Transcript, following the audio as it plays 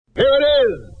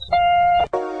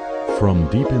from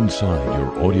deep inside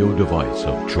your audio device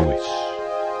of choice.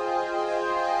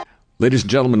 Ladies and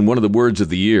gentlemen, one of the words of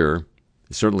the year,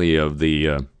 certainly of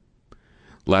the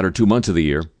latter 2 months of the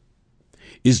year,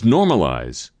 is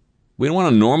normalize. We don't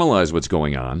want to normalize what's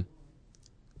going on.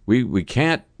 We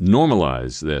can't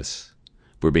normalize this,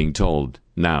 we're being told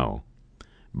now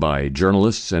by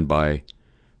journalists and by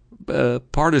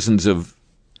partisans of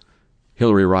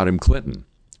Hillary Rodham Clinton,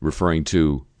 referring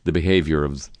to the behavior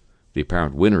of the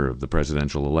apparent winner of the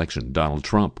presidential election, Donald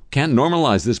Trump. Can't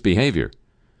normalize this behavior.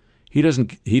 He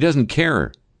doesn't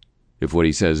care if what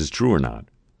he says is true or not.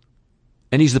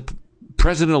 And he's the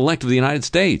president-elect of the United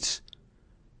States.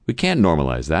 We can't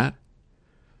normalize that.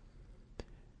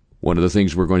 One of the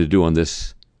things we're going to do on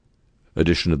this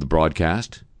edition of the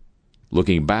broadcast,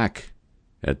 looking back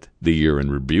at the year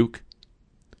in Rebuke,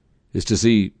 is to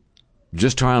see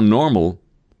just how normal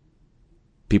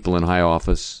people in high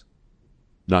office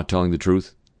not telling the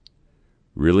truth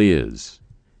really is.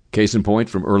 Case in point,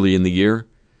 from early in the year,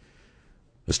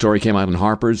 a story came out in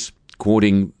Harper's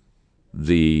quoting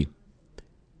the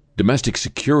domestic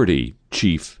affairs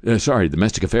chief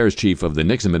of the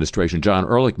Nixon administration, John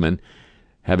Erlichman,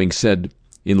 having said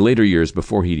in later years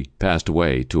before he passed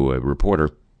away to a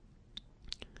reporter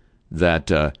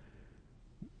that,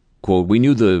 quote, we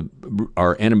knew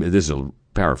our enemy, this is a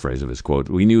paraphrase of his quote,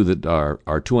 we knew that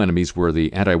our two enemies were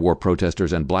the anti-war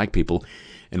protesters and black people,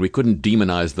 and we couldn't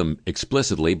demonize them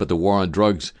explicitly, but the war on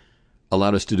drugs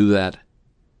allowed us to do that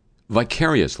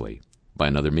vicariously by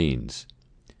another means.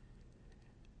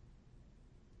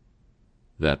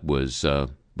 That was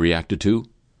reacted to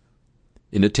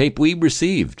in a tape we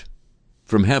received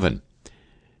from heaven.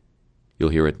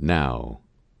 You'll hear it now.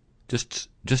 Just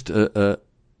an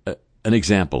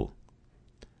example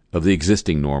of the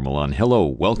existing normal on Hello,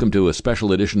 welcome to a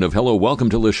special edition of Hello, welcome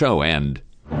to the show, and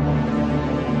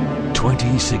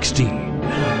 2016,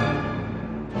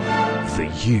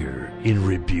 the year in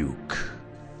Rebuke.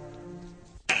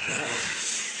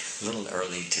 A little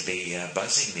early to be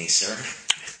buzzing me, sir.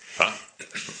 Huh?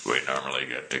 We normally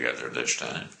get together this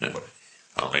time.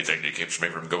 Only thing that keeps me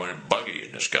from going buggy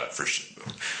in this godforsaken.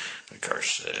 Of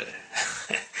course,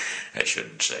 I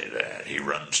shouldn't say that. He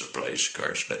runs the place, of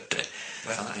course, but...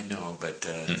 well, I know, but,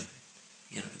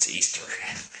 it's Easter.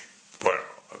 Well,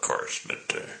 of course,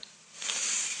 but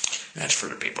that's for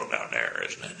the people down there,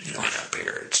 isn't it? You know, up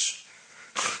here, it's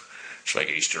like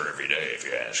Easter every day, if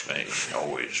you ask me.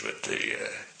 Always with the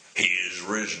he is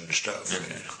risen stuff.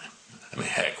 I mean,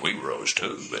 heck, we rose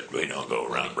too, but we don't go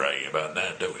around bragging about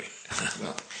that, do we?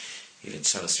 Well, even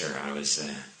so, sir, I was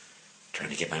trying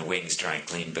to get my wings dry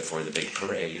cleaned before the big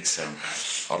parade, so...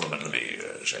 Hold on, let me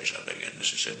say something, and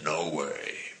this is in no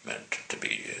way meant to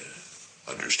be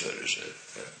understood as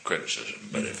a criticism,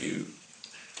 but if you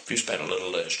spend a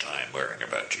little less time worrying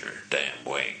about your damn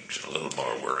wings and a little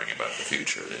more worrying about the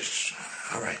future of this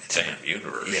damn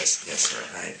universe. Yes, sir.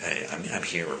 I'm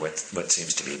here with what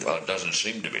seems to be the... Well, it doesn't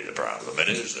seem to be the problem. It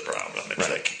is the problem.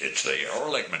 It's the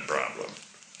Erlichman problem.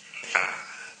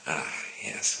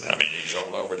 Yes. Well, I mean, he's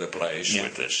all over the place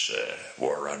with this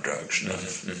war on drugs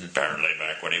stuff. Apparently,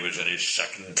 back when he was in his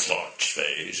second thoughts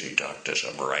phase, he talked to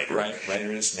some writer.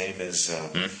 Writer, his name is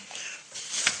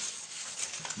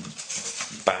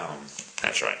Baum.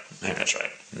 That's right. That's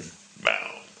right.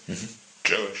 Baum.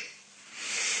 Jewish.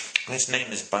 Well, his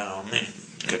name is Baum.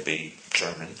 Could be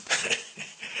German.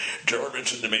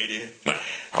 Germans in the media?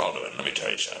 Hold on, let me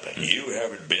tell you something. You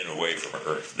haven't been away from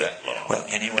Earth that long. Well,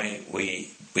 anyway,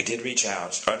 we did reach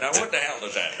out. Now, what the hell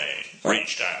does that mean?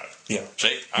 Reached out. Yeah.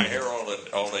 See, I hear all the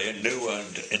new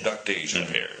inductees up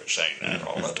here saying that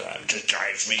all the time. It just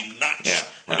drives me nuts. Yeah.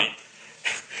 I mean,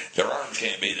 their arms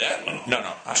can't be that long.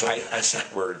 No. I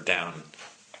sent word down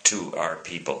to our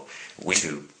people. We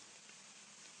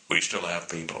still have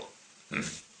people.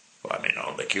 Well, I mean,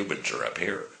 all the Cubans are up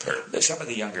here. Some of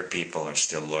the younger people are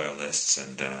still loyalists,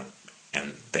 and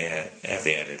they have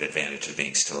the added advantage of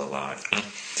being still alive.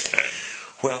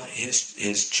 Well,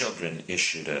 his children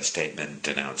issued a statement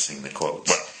denouncing the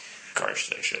quotes. Well, of course,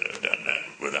 they should have done that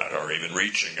without our even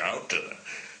reaching out to them.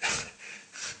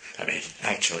 I mean,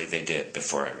 actually, they did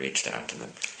before I reached out to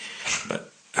them.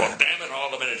 But well, damn it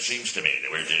all, it seems to me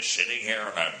that we're just sitting here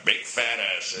on our big fat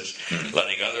asses,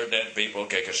 letting other dead people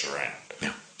kick us around.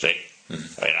 Yeah. See? I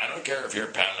mean, I don't care if you're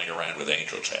paddling around with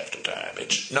angels half the time.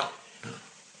 It's no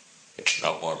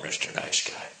more Mr. Nice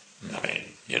Guy. I mean,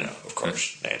 of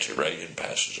course, Nancy Reagan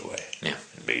passes away. Yeah.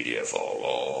 The media fall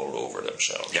all over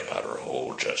themselves about her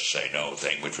whole just say no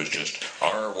thing, which was just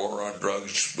our war on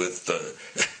drugs with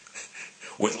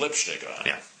lipstick on.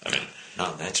 Yeah. I mean,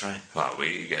 no, that's right. Well,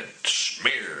 we get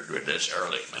smeared with this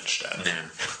Erlichman stuff. Yeah.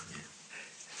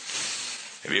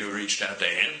 Have you reached out to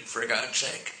him, for God's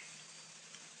sake?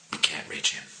 We can't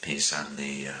reach him. He's on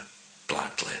the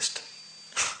blocked list.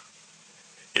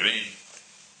 You mean...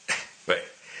 Wait.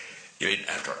 You mean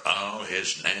after all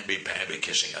his namby-pamby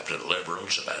kissing up to the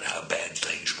liberals about how bad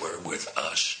things were with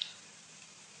us,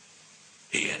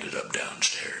 he ended up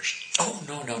downstairs? Oh,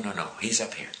 no. He's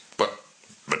up here. But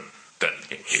then...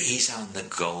 He's on the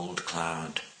gold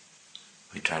cloud.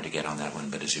 We tried to get on that one,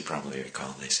 but as you probably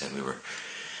recall, they said we were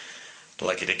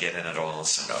lucky to get in at all,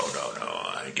 so... No,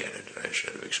 I get it. I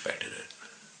should have expected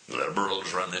it.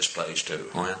 Liberals run this place, too.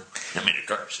 Well... I mean, of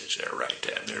course, it's their right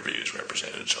to have their views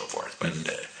represented and so forth, but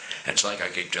it's like I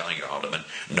keep telling you, Alderman,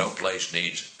 no place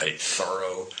needs a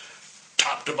thorough,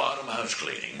 top-to-bottom house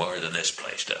cleaning more than this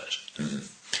place does.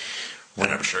 Mm-hmm.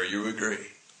 And I'm sure you agree.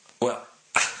 Well,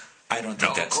 I don't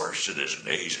think that's... of course it isn't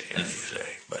easy, as you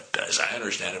say, but as I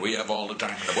understand it, we have all the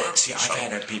time in the world. See,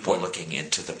 I've had people looking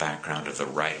into the background of the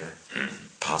writer.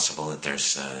 Possible that there's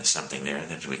something there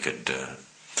that we could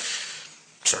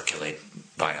circulate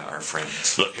by our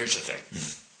friends. Look, here's the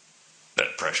thing.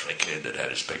 That Presley kid that had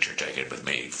his picture taken with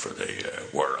me for the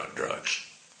war on drugs.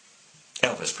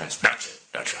 Elvis Presley. That's it.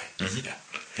 That's right.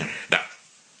 Mm-hmm. Yeah. Now,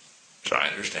 so I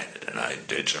understand it, and I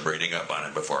did some reading up on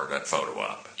it before that photo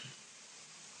op.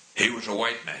 He was a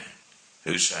white man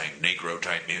who sang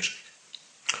Negro-type music.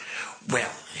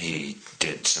 Well, he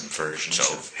did some versions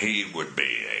So of... he would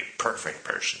be a perfect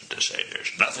person to say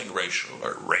there's nothing racial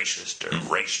or racist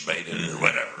or race-baited or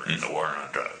whatever in the war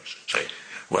on drugs. See?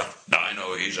 Well, now I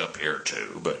know he's up here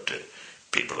too, but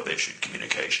people have issued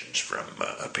communications from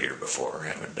up here before,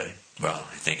 haven't they? Well,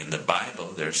 I think in the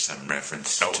Bible there's some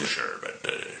reference Oh, to... sure, but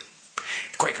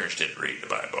Quakers didn't read the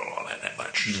Bible all that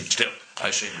much. Still,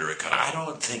 I seem to recall. I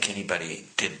don't think anybody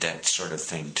did that sort of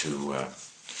thing to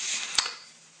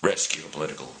rescue a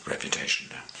political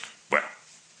reputation. Well,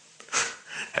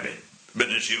 I mean, but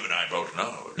as you and I both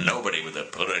know, nobody with a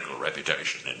political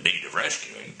reputation in need of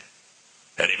rescuing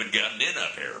had even gotten in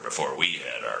up here before we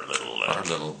had our little... Our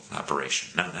little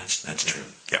operation. No, that's true.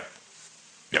 Yep.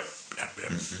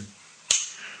 Mm-hmm.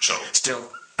 So... Still,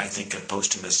 I think a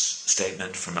posthumous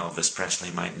statement from Elvis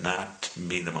Presley might not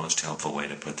be the most helpful way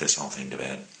to put this whole thing to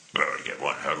bed. Well, to get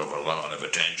one hell of a lot of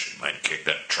attention, might kick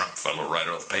that Trump fellow right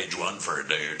off page 1 for a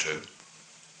day or two.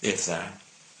 If that.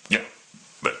 Yeah,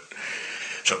 but...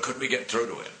 So could we get through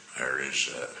to him? Or is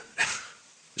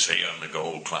he on the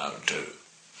gold cloud too?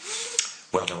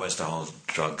 Well, there was the whole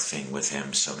drug thing with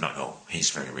him, so no, he's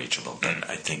very reachable. But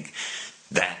I think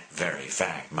that very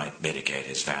fact might mitigate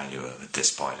his value at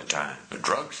this point in time. The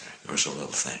drug thing? It was a little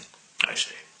thing. I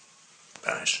see.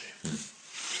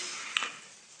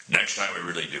 Next time we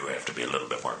really do have to be a little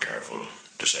bit more careful,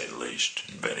 to say the least,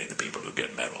 in vetting the people who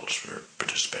get medals for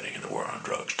participating in the war on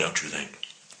drugs, don't you think?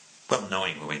 Well,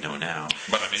 knowing what we know now...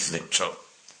 But I mean, so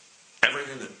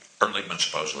everything that Erlichman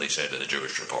supposedly said to the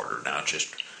Jewish reporter now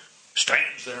just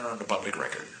stands there on the public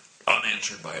record,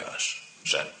 unanswered by us.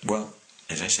 Is that... Well,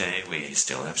 as I say, we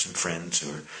still have some friends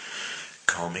who are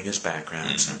combing his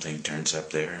background. Something turns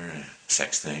up there, a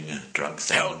sex thing, a drug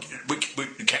thing. Hell, we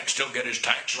can't still get his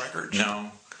tax records?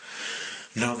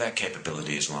 No, that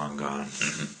capability is long gone.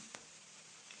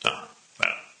 Well,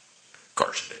 of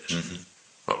course it is.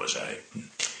 What was I?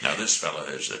 Now, this fellow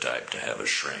is the type to have a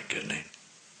shrink, isn't he?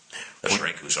 A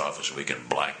shrink whose office we can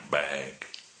black bag,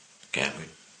 can't we?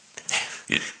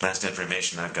 Last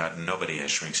information I've gotten, nobody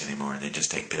has shrinks anymore. They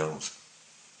just take pills.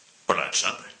 Well, that's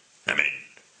something. I mean,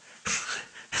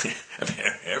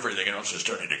 everything else is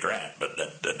turning to crap, but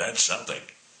that's something.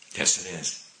 Yes, it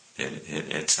is.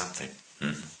 It's something.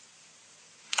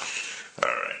 All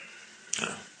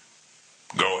right.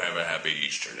 Go have a happy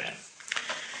Easter then.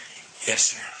 Yes,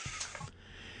 sir.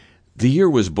 The year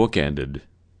was bookended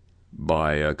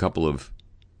by a couple of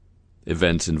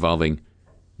events involving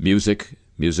music,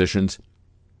 musicians,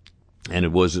 and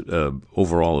it was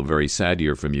overall a very sad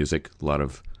year for music. A lot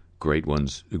of great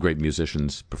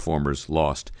musicians, performers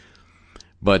lost.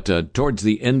 But towards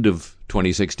the end of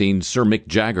 2016, Sir Mick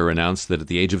Jagger announced that at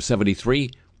the age of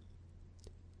 73,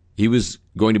 he was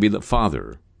going to be the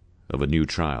father of a new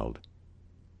child.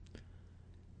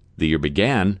 The year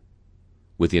began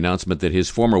with the announcement that his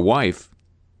former wife,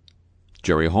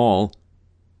 Jerry Hall,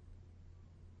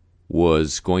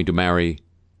 was going to marry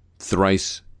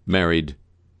thrice married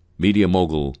media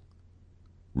mogul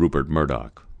Rupert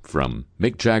Murdoch. From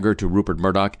Mick Jagger to Rupert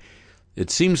Murdoch, it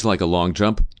seems like a long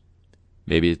jump.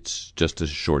 Maybe it's just a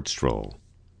short stroll.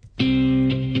 Well,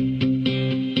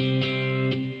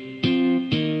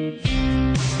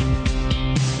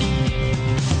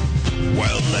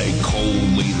 they call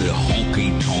me the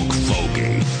honky-tonk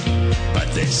fogey,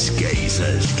 but there's This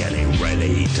geezer's getting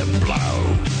ready to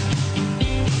blow.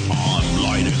 I'm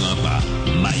lighting up a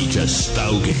major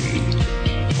stogie.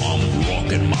 I'm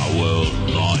rocking my world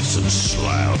nice and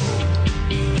slow.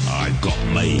 I got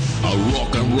me a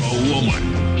rock and roll woman.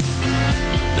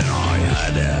 Then I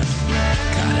had her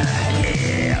cut her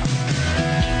hair.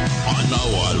 I know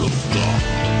I look glum,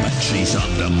 but she's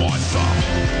under my thumb.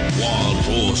 Wild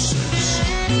horses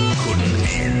couldn't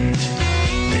end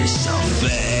this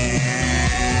affair.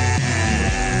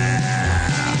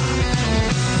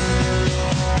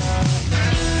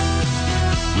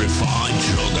 Refined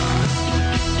sugar,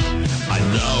 I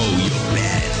know you're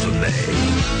bad for me.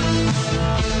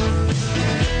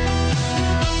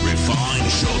 Refined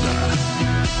sugar,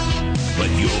 but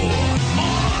you're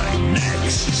my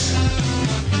next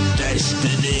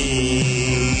destiny.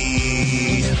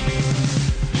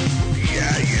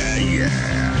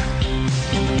 Yeah.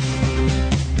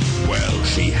 Well,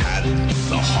 she had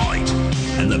the height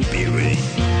and the beauty.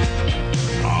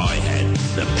 I had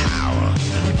the power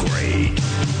and greed.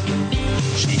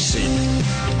 She said,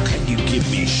 can you give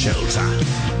me shelter?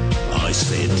 I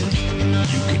said,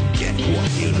 you can get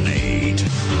what you need.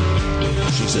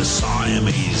 She's a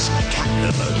Siamese cat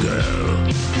of a girl.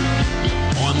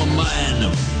 I'm a man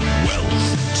of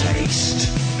wealth and taste.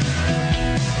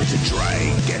 It's a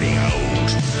drag getting old,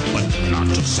 but not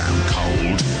to sound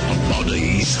cold. A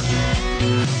body's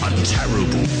a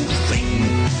terrible thing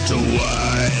to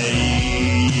waste.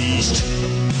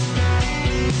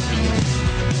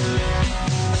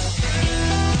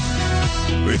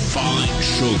 Refined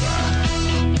sugar,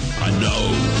 I know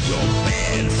you're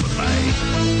bad for me.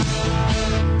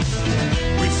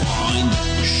 Refined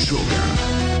sugar,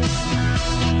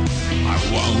 I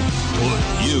won't put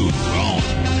you on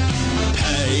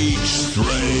page 3.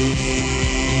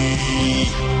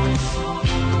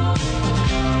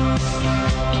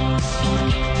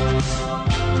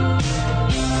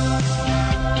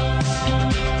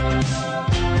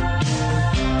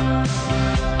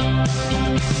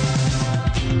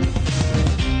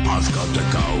 I've got the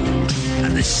gold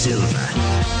and the silver.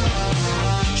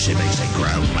 She makes a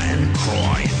grown man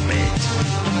cry in bed.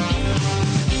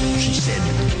 She said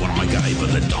when I gave her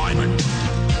the diamond,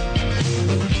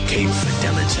 keep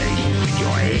fidelity in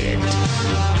your head.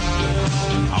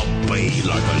 I'll be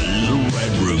like a little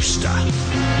red rooster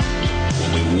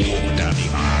when we walk down the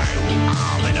aisle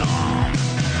arm in arm.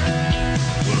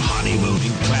 We'll honeymoon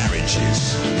in Claridge's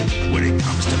when it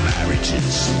comes to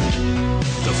marriages.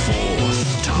 The fourth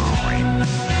time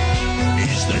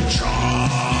is the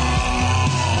charm.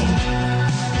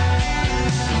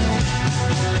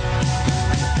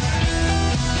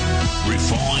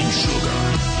 Refined sugar,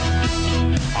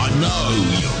 I know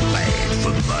you're bad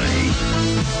for me.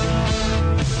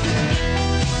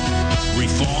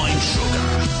 Refined sugar,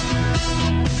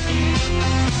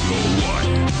 you're what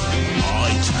I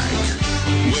take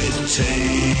with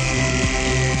tea.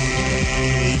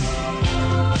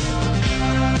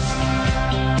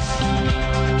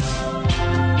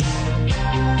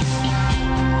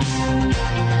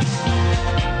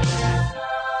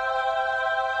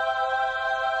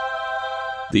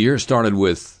 The year started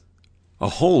with a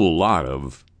whole lot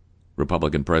of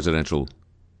Republican presidential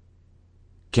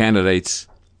candidates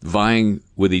vying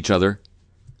with each other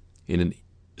in a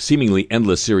seemingly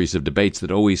endless series of debates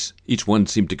that always, each one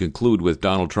seemed to conclude with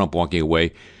Donald Trump walking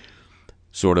away,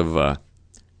 sort of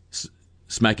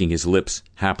smacking his lips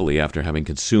happily after having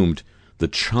consumed the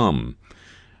chum.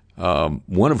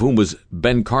 One of whom was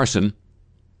Ben Carson,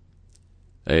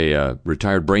 a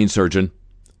retired brain surgeon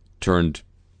turned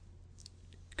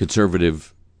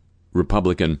conservative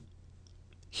Republican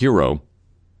hero,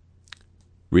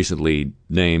 recently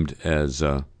named as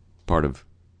part of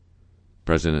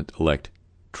President-elect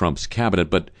Trump's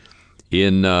cabinet. But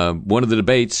in one of the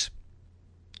debates,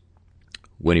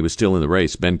 when he was still in the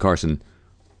race, Ben Carson,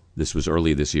 this was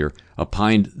early this year,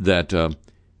 opined that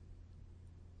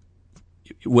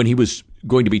when he was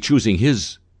going to be choosing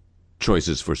his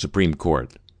choices for Supreme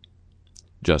Court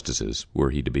justices, were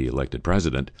he to be elected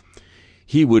president,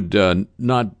 he would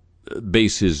not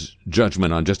base his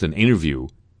judgment on just an interview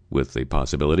with the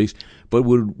possibilities, but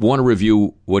would want to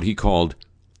review what he called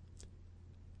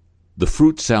the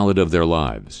fruit salad of their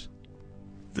lives.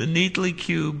 The neatly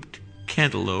cubed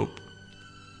cantaloupe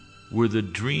were the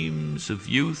dreams of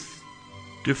youth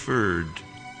deferred.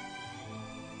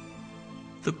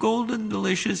 The golden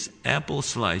delicious apple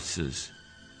slices,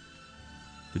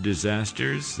 the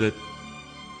disasters that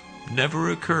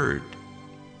never occurred.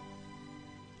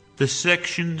 The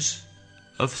sections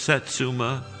of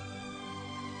Satsuma,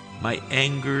 my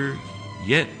anger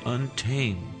yet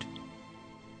untamed.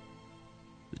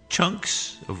 the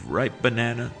chunks of ripe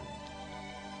banana,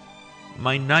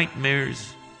 my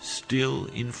nightmares still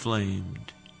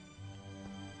inflamed.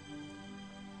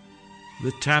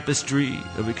 The tapestry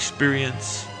of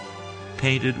experience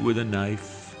painted with a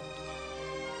knife,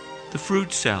 the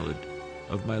fruit salad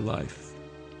of my life.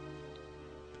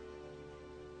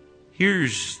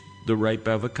 Here's the ripe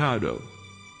avocado,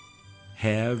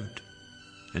 halved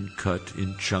and cut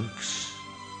in chunks.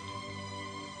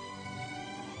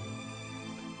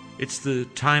 It's the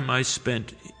time I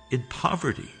spent in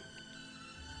poverty,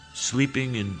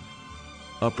 sleeping in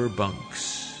upper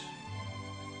bunks.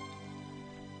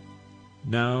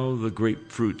 Now the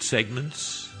grapefruit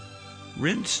segments,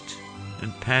 rinsed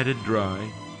and patted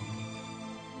dry.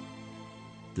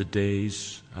 The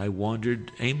days I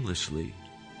wandered aimlessly,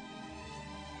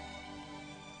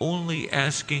 only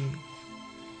asking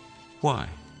why.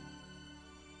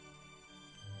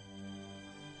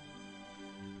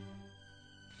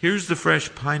 Here's the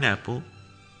fresh pineapple,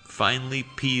 finely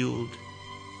peeled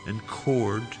and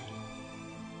cored.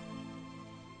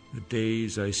 The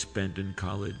days I spent in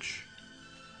college,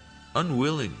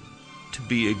 unwilling to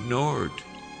be ignored.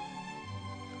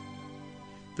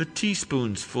 The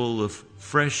teaspoons full of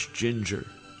fresh ginger,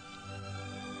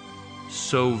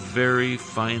 so very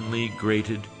finely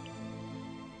grated.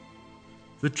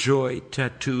 The joy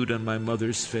tattooed on my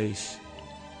mother's face,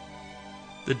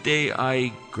 the day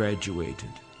I graduated.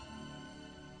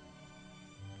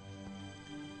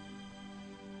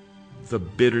 The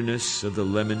bitterness of the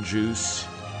lemon juice,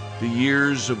 the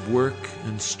years of work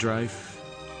and strife,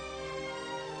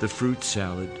 the fruit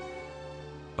salad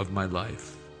of my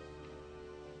life.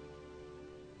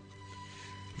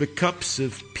 The cups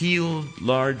of peeled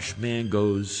large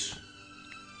mangoes,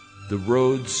 the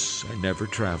roads I never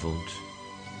traveled,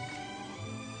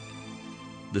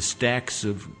 the stacks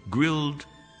of grilled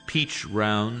peach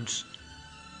rounds,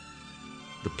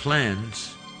 the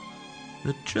plans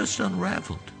that just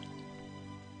unraveled,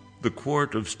 the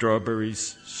quart of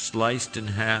strawberries sliced in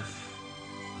half,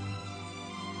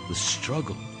 the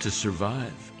struggle to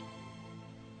survive,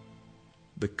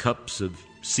 the cups of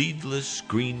seedless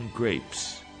green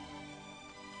grapes.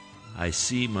 I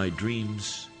see my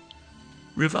dreams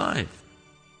revive.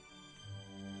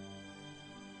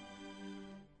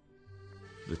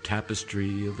 The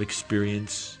tapestry of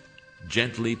experience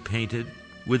gently painted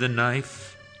with a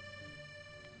knife,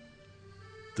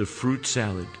 the fruit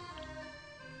salad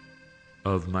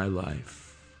of my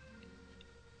life.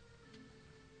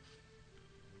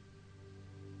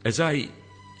 As I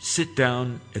sit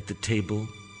down at the table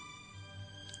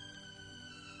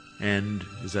and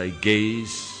as I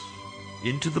gaze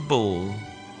into the bowl,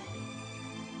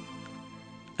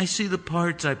 I see the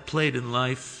parts I played in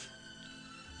life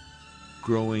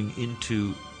growing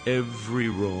into every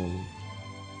role.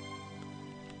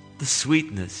 The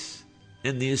sweetness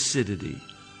and the acidity,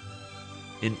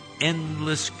 in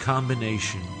endless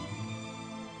combination.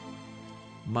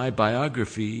 My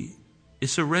biography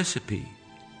is a recipe.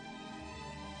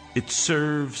 It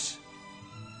serves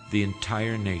the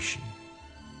entire nation.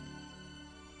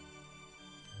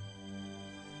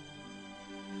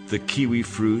 The kiwi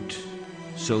fruit,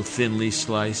 so thinly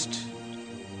sliced,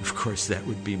 of course that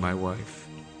would be my wife.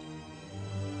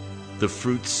 The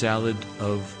fruit salad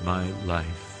of my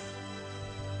life.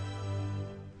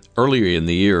 Earlier in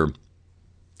the year,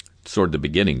 sort of the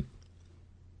beginning,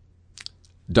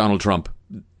 Donald Trump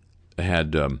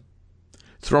had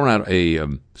thrown out a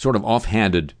sort of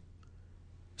offhanded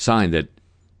sign that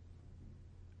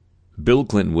Bill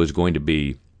Clinton was going to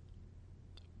be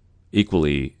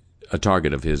equally a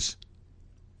target of his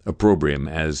opprobrium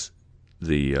as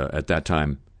the, at that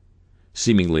time,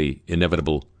 seemingly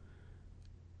inevitable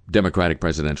Democratic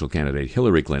presidential candidate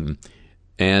Hillary Clinton.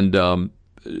 And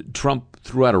Trump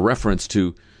threw out a reference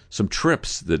to some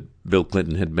trips that Bill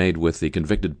Clinton had made with the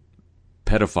convicted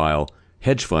pedophile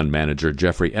hedge fund manager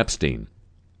Jeffrey Epstein.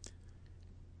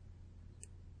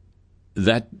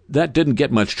 That didn't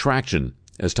get much traction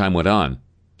as time went on,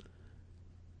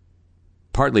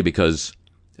 partly because,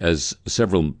 as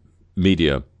several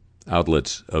media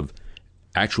outlets of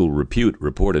actual repute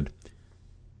reported,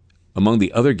 among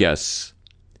the other guests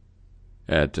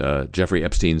at Jeffrey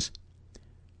Epstein's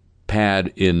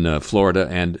pad in Florida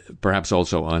and perhaps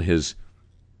also on his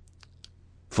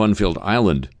fun-filled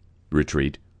island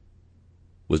retreat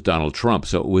was Donald Trump.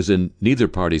 So it was in neither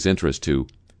party's interest to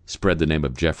spread the name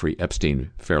of Jeffrey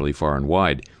Epstein fairly far and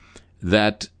wide.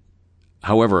 That,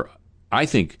 however, I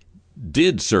think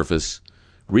did surface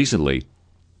recently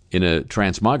in a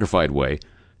transmogrified way,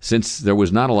 since there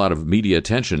was not a lot of media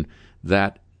attention,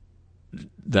 that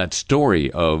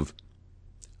story of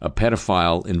a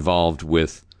pedophile involved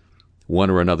with one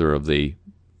or another of the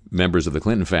members of the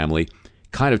Clinton family,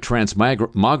 kind of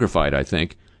transmogrified, I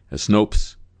think, as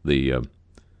Snopes, the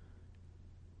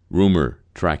rumor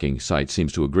tracking site,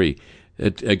 seems to agree.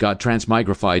 It got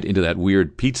transmogrified into that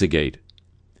weird Pizzagate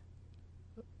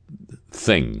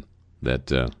thing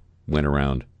that went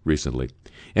around recently.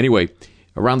 Anyway,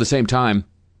 around the same time,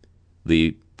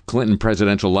 the Clinton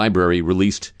Presidential Library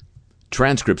released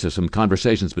transcripts of some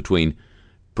conversations between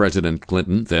President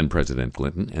Clinton, then President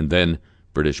Clinton, and then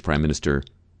British Prime Minister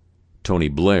Tony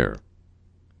Blair.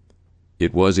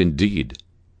 It was indeed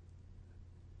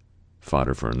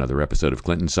fodder for another episode of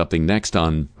Clintonsomething next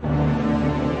on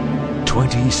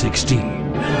 2016.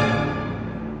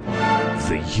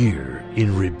 The year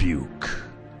in Rebuke.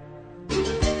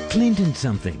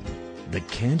 Clintonsomething. The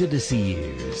candidacy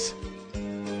years.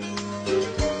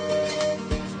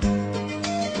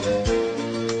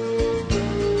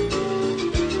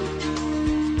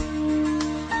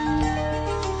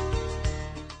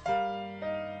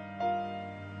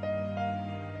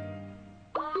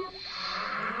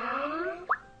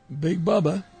 Big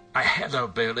Bubba. Hello,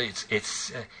 Bill.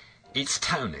 It's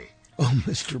Tony. Oh,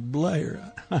 Mr.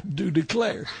 Blair, I do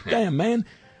declare. Damn, man,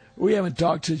 we haven't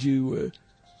talked since you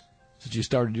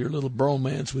started your little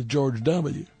bromance with George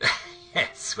W.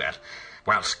 Yes, well,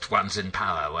 whilst one's in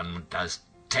power, one does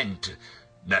tend to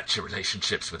nurture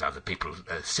relationships with other people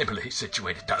similarly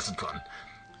situated, doesn't one?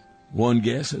 One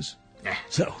guesses. Yeah.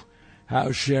 So,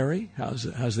 how's Sherry? How's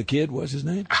the kid? What's his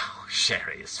name? Oh,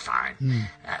 Sherry is fine.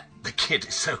 The kid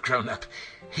is so grown up,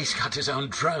 he's got his own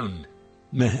drone.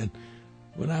 Man,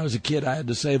 when I was a kid, I had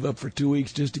to save up for 2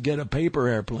 weeks just to get a paper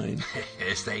airplane.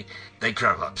 Yes, they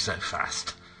grow up so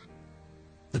fast.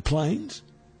 The planes?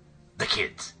 The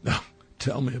kids. Oh,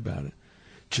 tell me about it.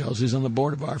 Chelsea's on the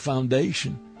board of our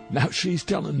foundation. Now she's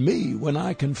telling me when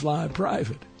I can fly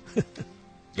private.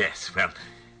 Yes, well,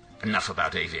 enough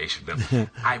about aviation, Bill.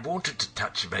 I wanted to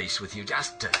touch base with you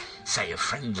just to say a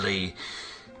friendly...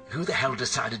 Who the hell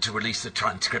decided to release the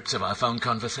transcripts of our phone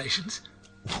conversations?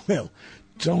 Well,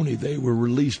 Tony, they were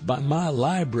released by my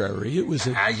library. It was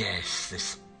a... yes,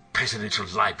 this presidential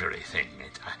library thing.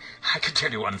 I can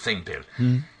tell you one thing, Bill.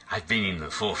 I've been in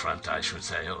the forefront, I should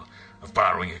say, of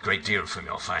borrowing a great deal from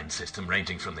your fine system,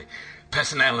 ranging from the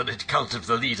personality cult of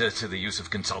the leader to the use of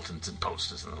consultants and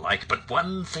posters and the like. But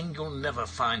one thing you'll never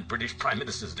find British prime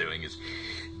ministers doing is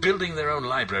building their own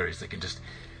libraries that can just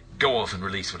go off and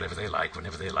release whatever they like,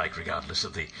 whenever they like, regardless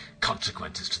of the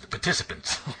consequences to the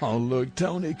participants. Oh, look,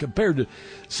 Tony, compared to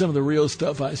some of the real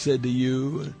stuff I said to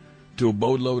you, to a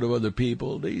boatload of other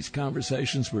people, these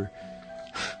conversations were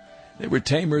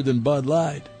tamer than Bud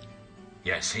Light.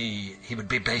 Yes, he would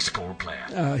be a baseball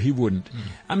player. He wouldn't.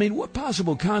 I mean, what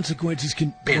possible consequences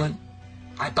can... Bill,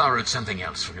 I borrowed something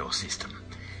else from your system.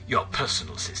 Your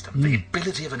personal system. The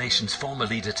ability of a nation's former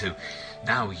leader to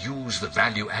now use the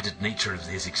value-added nature of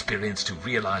his experience to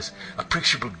realize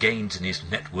appreciable gains in his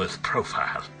net worth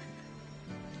profile.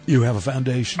 You have a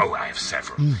foundation? Oh, I have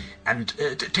several. And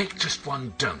take just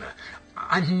one donor.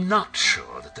 I'm not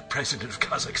sure that the president of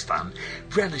Kazakhstan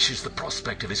relishes the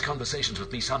prospect of his conversations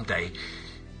with me someday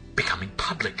becoming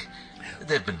public.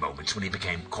 There have been moments when he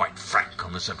became quite frank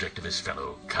on the subject of his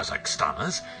fellow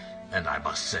Kazakhstaners, and I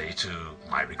must say, to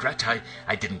my regret,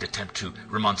 I didn't attempt to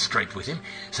remonstrate with him,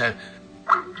 so...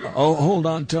 Oh, hold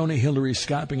on, Tony. Hillary's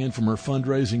Skyping in from her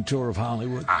fundraising tour of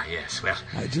Hollywood. Ah, yes, well...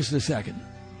 Just a second.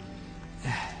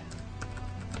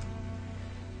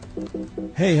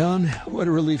 Hey, hon, what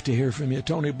a relief to hear from you.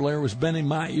 Tony Blair was bending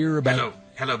my ear about...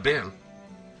 Hello, Bill.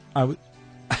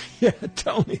 Yeah,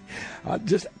 Tony.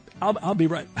 I'll be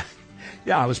right...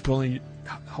 Yeah, I was pulling you...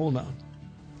 Hold on.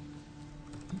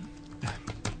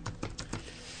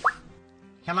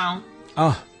 Hello?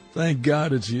 Oh, thank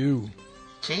God it's you.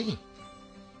 Gee,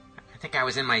 I think I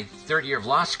was in my third year of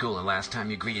law school the last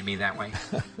time you greeted me that way.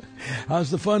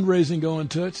 How's the fundraising going,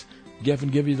 Toots?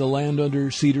 Geffen give you the land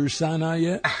under Cedar Sinai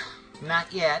yet?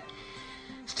 Not yet.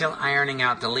 Still ironing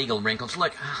out the legal wrinkles.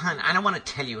 Look, hon, I don't want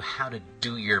to tell you how to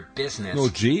do your business. Oh,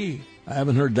 gee. I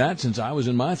haven't heard that since I was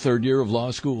in my third year of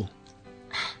law school.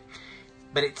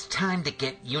 But it's time to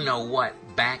get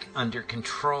you-know-what back under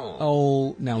control.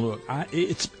 Oh, now look,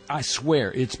 I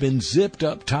swear, it's been zipped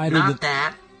up tighter than... Not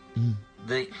that.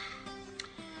 The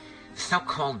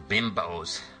so-called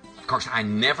bimbos. Of course, I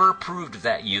never approved of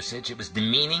that usage. It was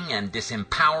demeaning and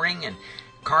disempowering, and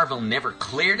Carville never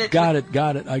cleared it. Got it.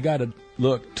 I got it.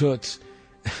 Look, Toots,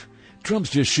 Trump's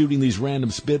just shooting these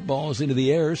random spitballs into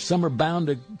the air. Some are bound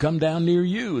to come down near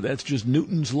you. That's just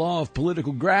Newton's law of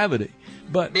political gravity.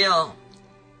 But... Bill...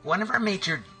 One of our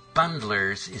major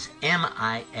bundlers is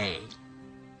MIA.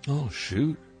 Oh,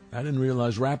 shoot. I didn't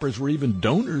realize rappers were even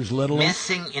donors, let alone...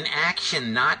 Missing in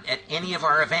action, not at any of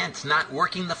our events, not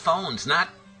working the phones,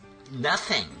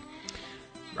 nothing.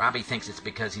 Robbie thinks it's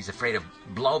because he's afraid of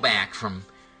blowback from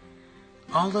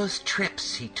all those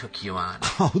trips he took you on.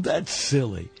 Oh, that's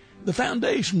silly. The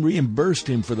foundation reimbursed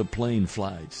him for the plane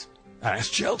flights.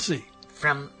 Ask Chelsea.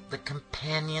 From the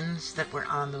companions that were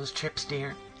on those trips,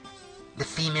 dear? The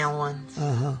female ones?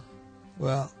 Uh-huh.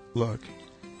 Well, look,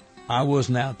 I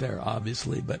wasn't out there,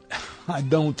 obviously, but I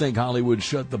don't think Hollywood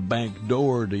shut the bank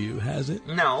door to you, has it?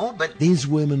 No, but... These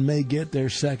women may get their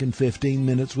second 15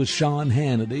 minutes with Sean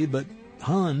Hannity, but,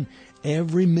 hun,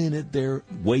 every minute they're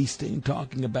wasting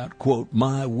talking about, quote,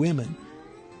 my women,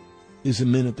 is a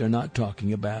minute they're not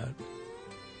talking about,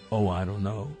 oh, I don't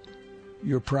know,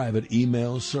 your private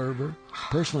email server.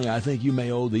 Personally, I think you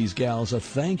may owe these gals a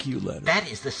thank you letter. That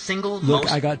is the single Look,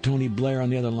 most... I got Tony Blair on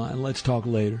the other line. Let's talk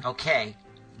later. Okay,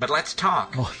 but let's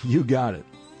talk. Oh, you got it.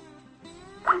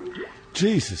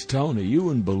 Jesus, Tony, you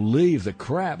wouldn't believe the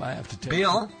crap I have to take.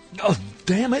 Bill? Oh,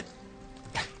 damn it.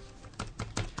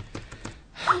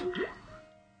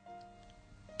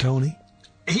 Tony?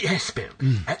 Yes, Bill.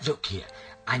 Look here,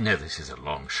 I know this is a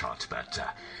long shot, but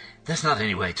there's not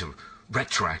any way to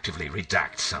retroactively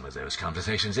redact some of those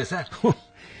conversations, is there?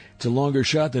 It's a longer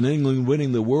shot than England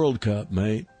winning the World Cup,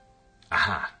 mate.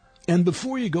 Aha. And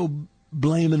before you go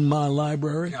blaming my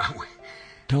library, Oh,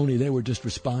 Tony, they were just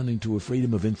responding to a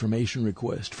Freedom of Information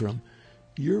request from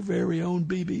your very own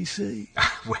BBC.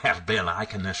 well, Bill, I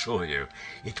can assure you,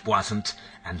 it wasn't,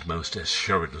 and most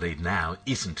assuredly now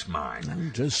isn't mine.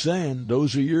 I'm just saying,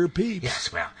 those are your peeps.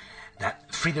 Yes, well,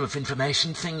 that Freedom of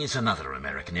Information thing is another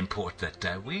American import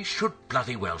that we should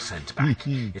bloody well send back.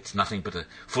 It's nothing but a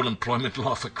full employment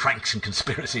law for cranks and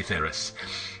conspiracy theorists.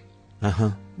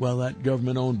 Uh-huh. Well, that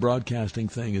government-owned broadcasting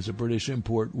thing is a British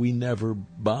import we never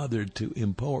bothered to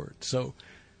import, so...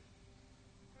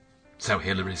 So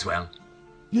Hillary's well?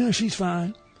 Yeah, she's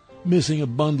fine. Missing a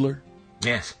bundler.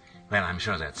 Yes. Well, I'm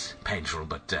sure that's painful,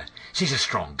 but she's a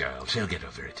strong girl. She'll get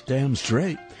over it. Damn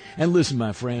straight. And listen,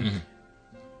 my friend,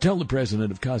 tell the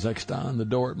president of Kazakhstan the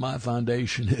door at my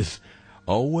foundation is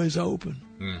always open.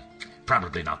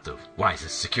 Probably not the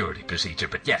wisest security procedure,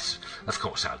 but yes, of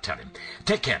course I'll tell him.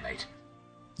 Take care, mate.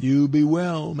 You be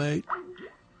well, mate.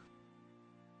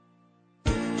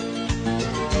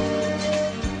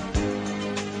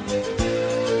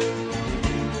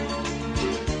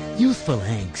 Youthful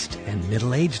angst and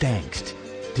middle-aged angst.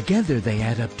 Together they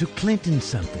add up to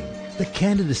Clintonsomething, the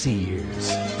candidacy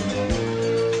years.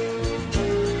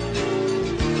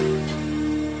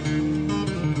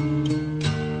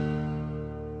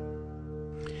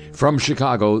 From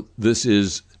Chicago, this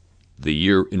is the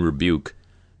Year in Rebuke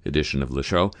edition of the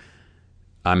show.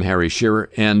 I'm Harry Shearer,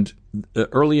 and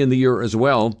early in the year as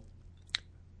well,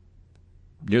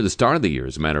 near the start of the year,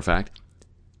 as a matter of fact,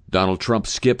 Donald Trump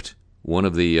skipped one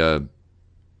of the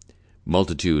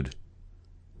multitude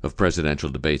of presidential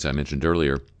debates I mentioned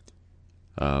earlier.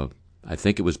 I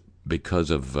think it was because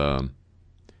of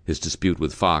his dispute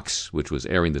with Fox, which was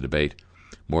airing the debate.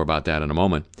 More about that in a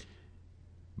moment.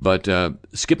 But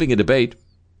skipping a debate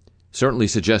certainly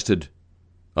suggested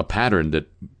a pattern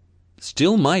that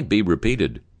still might be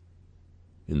repeated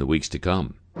in the weeks to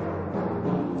come.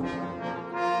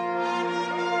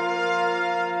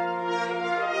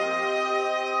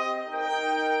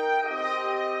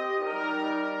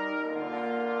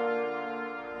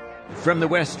 From the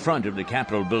west front of the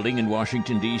Capitol building in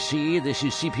Washington, D.C., this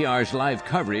is CPR's live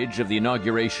coverage of the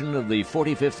inauguration of the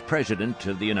 45th President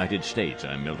of the United States.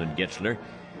 I'm Milton Getzler,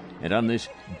 and on this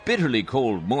bitterly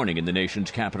cold morning in the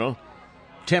nation's capital,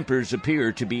 tempers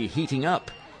appear to be heating up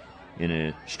in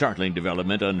a startling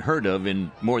development unheard of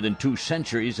in more than 2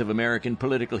 centuries of American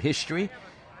political history.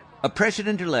 A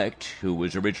president-elect who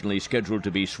was originally scheduled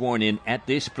to be sworn in at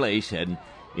this place and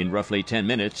in roughly 10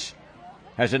 minutes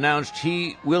has announced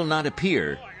he will not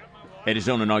appear at his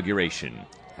own inauguration.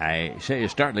 I say a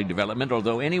startling development,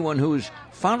 although anyone who's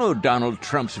followed Donald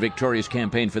Trump's victorious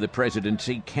campaign for the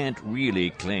presidency can't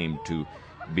really claim to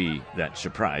be that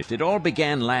surprised. It all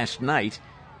began last night,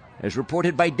 as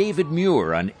reported by David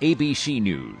Muir on ABC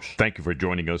News. Thank you for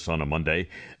joining us on a Monday,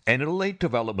 and a late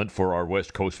development for our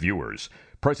West Coast viewers.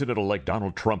 President-elect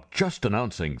Donald Trump just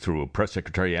announcing through Press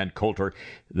Secretary Ann Coulter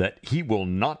that he will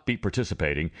not be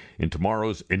participating in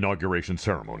tomorrow's inauguration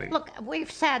ceremony. Look, we've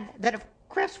said that if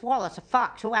Chris Wallace of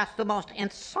Fox, who asked the most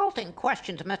insulting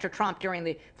question to Mr. Trump during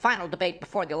the final debate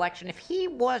before the election, if he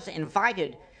was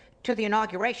invited to the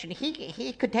inauguration,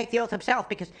 he could take the oath himself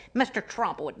because Mr.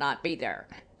 Trump would not be there.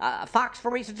 Fox, for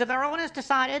reasons of their own, has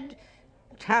decided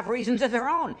to have reasons of their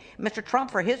own. Mr. Trump,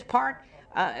 for his part,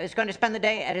 is going to spend the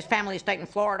day at his family estate in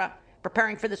Florida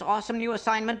preparing for this awesome new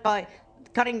assignment by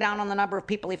cutting down on the number of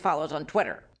people he follows on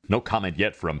Twitter. No comment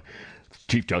yet from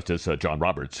Chief Justice John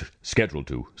Roberts, scheduled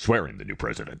to swear in the new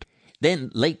president.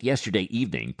 Then, late yesterday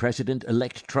evening,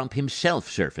 President-elect Trump himself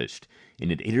surfaced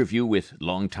in an interview with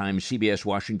longtime CBS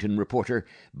Washington reporter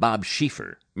Bob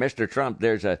Shearer. Mr. Trump,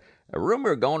 there's a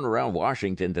rumor going around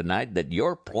Washington tonight that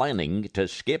you're planning to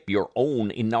skip your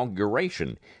own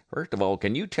inauguration. First of all,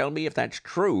 can you tell me if that's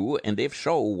true? And if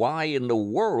so, why in the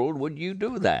world would you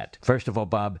do that? First of all,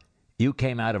 Bob, you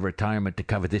came out of retirement to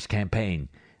cover this campaign.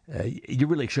 You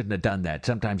really shouldn't have done that.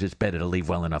 Sometimes it's better to leave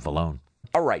well enough alone.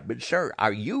 All right, but sir,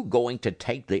 are you going to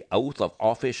take the oath of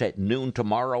office at noon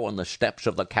tomorrow on the steps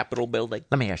of the Capitol building?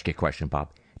 Let me ask you a question,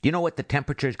 Bob. Do you know what the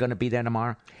temperature is going to be there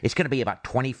tomorrow? It's going to be about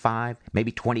 25,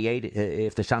 maybe 28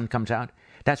 if the sun comes out.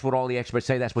 That's what all the experts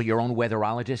say. That's what your own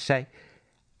weatherologists say.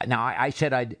 Now, I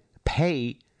said I'd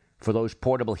pay for those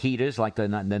portable heaters like the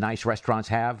nice restaurants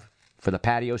have for the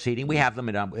patio seating. We have them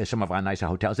in some of our nicer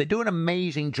hotels. They do an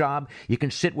amazing job. You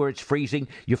can sit where it's freezing.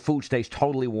 Your food stays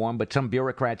totally warm. But some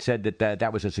bureaucrat said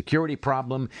that was a security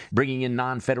problem, bringing in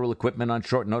non-federal equipment on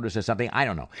short notice or something. I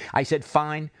don't know. I said,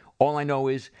 fine. All I know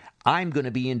is I'm going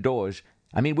to be indoors.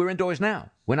 I mean, we're indoors now.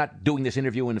 We're not doing this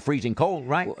interview in the freezing cold,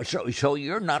 right? So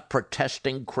you're not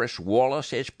protesting Chris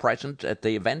Wallace's presence at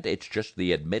the event? It's just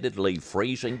the admittedly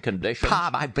freezing conditions?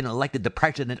 Bob, I've been elected the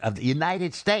President of the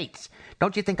United States.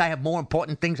 Don't you think I have more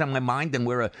important things on my mind than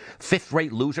where a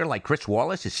fifth-rate loser like Chris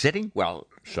Wallace is sitting? Well,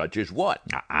 such as what?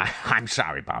 I'm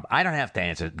sorry, Bob. I don't have to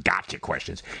answer gotcha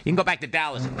questions. You can go back to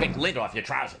Dallas and pick lint off your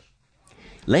trousers.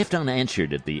 Left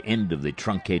unanswered at the end of the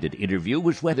truncated interview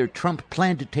was whether Trump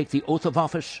planned to take the oath of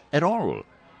office at all,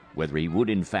 whether he would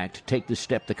in fact take the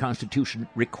step the Constitution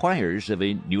requires of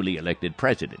a newly elected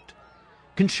president.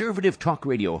 Conservative talk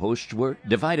radio hosts were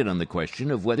divided on the question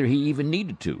of whether he even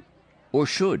needed to, or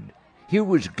should. Here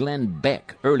was Glenn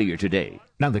Beck earlier today.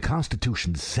 Now, the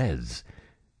Constitution says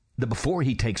that before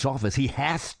he takes office, he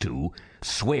has to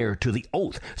swear to the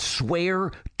oath.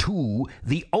 Swear to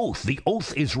the oath. The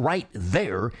oath is right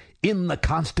there in the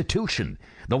Constitution.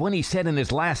 The one he said in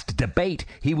his last debate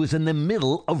he was in the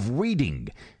middle of reading.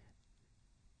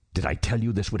 Did I tell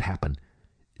you this would happen?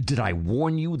 Did I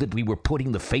warn you that we were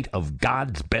putting the fate of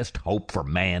God's best hope for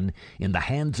man in the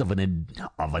hands of an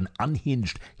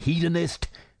unhinged hedonist?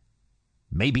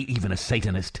 Maybe even a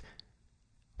Satanist?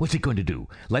 What's he going to do?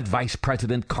 Let Vice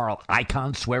President Carl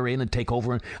Icahn swear in and take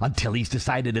over until he's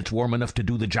decided it's warm enough to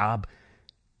do the job?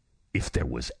 If there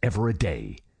was ever a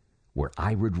day where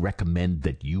I would recommend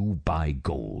that you buy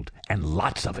gold, and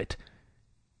lots of it,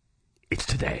 it's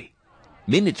today.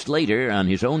 Minutes later, on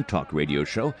his own talk radio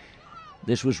show,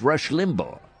 this was Rush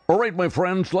Limbaugh. All right, my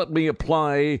friends, let me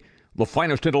apply the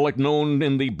finest intellect known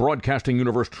in the broadcasting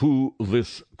universe to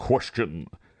this question.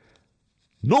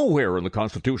 Nowhere in the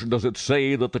Constitution does it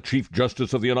say that the Chief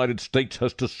Justice of the United States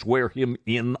has to swear him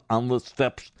in on the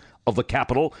steps of the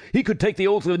Capitol. He could take the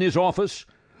oath in his office,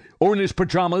 or in his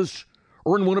pajamas,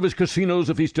 or in one of his casinos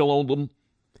if he still owned them.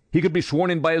 He could be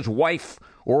sworn in by his wife,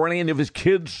 or any of his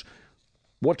kids.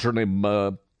 What's her name?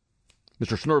 Mr.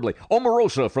 Snurdley.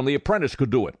 Omarosa from The Apprentice could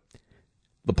do it.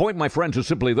 The point, my friends, is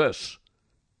simply this.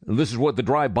 And this is what the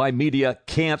drive-by media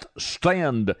can't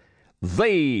stand.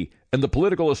 They and the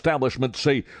political establishment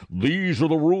say, these are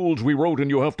the rules we wrote and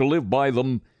you have to live by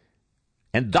them.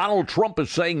 And Donald Trump is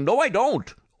saying, no, I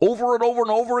don't, over and over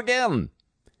and over again.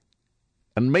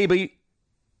 And maybe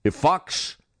if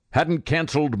Fox hadn't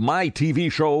canceled my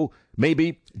TV show,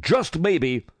 maybe, just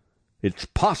maybe, it's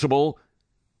possible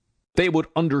they would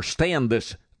understand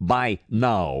this by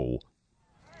now.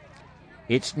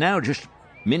 It's now just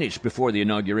minutes before the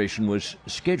inauguration was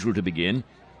scheduled to begin.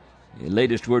 The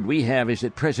latest word we have is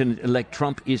that President-elect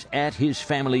Trump is at his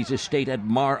family's estate at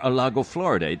Mar-a-Lago,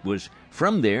 Florida. It was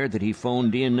from there that he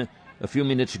phoned in a few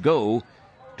minutes ago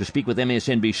to speak with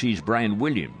MSNBC's Brian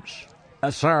Williams.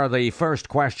 Sir, the first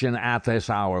question at this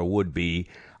hour would be,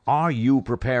 are you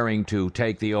preparing to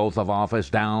take the oath of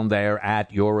office down there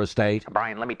at your estate?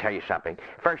 Brian, let me tell you something.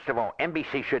 First of all,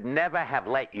 NBC should never have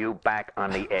let you back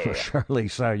on the air. Surely,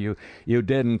 sir, you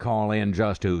didn't call in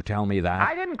just to tell me that.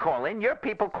 I didn't call in. Your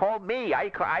people called me.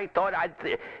 I thought I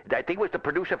think it was the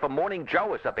producer for Morning Joe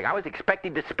or something. I was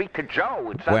expecting to speak to Joe.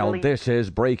 And suddenly... Well, this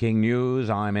is breaking news.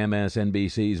 I'm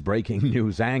MSNBC's breaking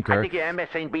news anchor. I think you're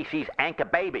MSNBC's anchor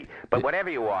baby. But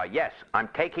whatever you are, yes, I'm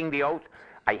taking the oath.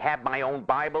 I have my own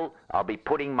Bible. I'll be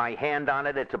putting my hand on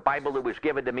it. It's a Bible that was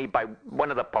given to me by one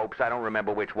of the popes. I don't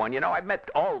remember which one. You know, I've met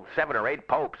all 7 or 8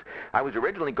 popes. I was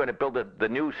originally going to build the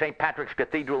new St. Patrick's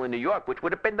Cathedral in New York, which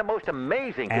would have been the most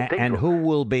amazing cathedral. And who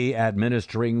will be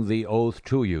administering the oath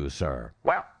to you, sir?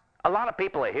 Well, a lot of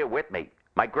people are here with me.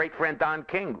 My great friend Don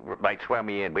King might swear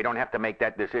me in. We don't have to make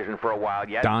that decision for a while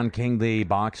yet. Don King, the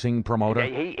boxing promoter?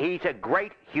 He's a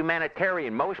great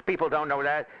humanitarian. Most people don't know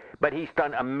that, but he's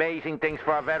done amazing things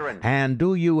for our veterans. And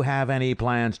do you have any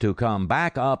plans to come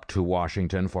back up to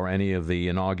Washington for any of the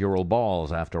inaugural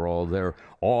balls? After all, they're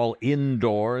all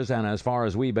indoors, and as far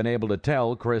as we've been able to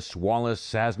tell, Chris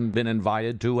Wallace hasn't been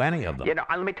invited to any of them. You know,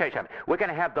 let me tell you something. We're going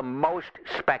to have the most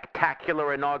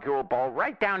spectacular inaugural ball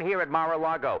right down here at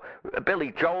Mar-a-Lago.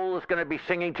 Billy Joel is going to be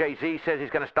singing. Jay-Z says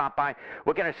he's going to stop by.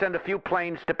 We're going to send a few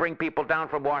planes to bring people down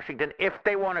from Washington if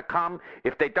they want to come.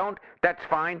 If they don't, that's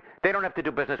fine. They don't have to do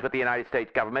business with the United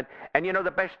States government. And you know the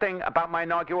best thing about my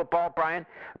inaugural ball, Brian?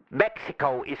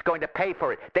 Mexico is going to pay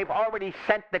for it. They've already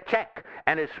sent the check.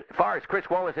 And as far as Chris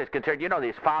Wallace is concerned, you know,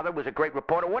 his father was a great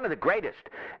reporter, one of the greatest.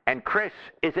 And Chris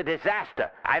is a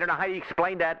disaster. I don't know how you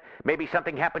explain that. Maybe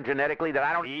something happened genetically that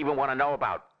I don't even want to know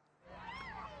about.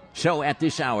 So at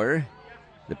this hour,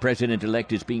 the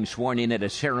president-elect is being sworn in at a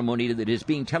ceremony that is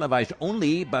being televised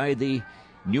only by the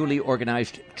newly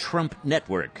organized Trump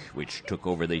Network, which took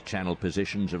over the channel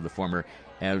positions of the former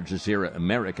Al Jazeera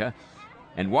America.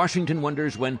 And Washington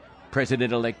wonders when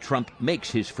President-elect Trump makes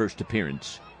his first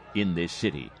appearance in this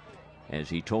city. As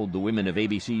he told the women of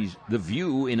ABC's The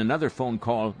View in another phone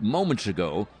call moments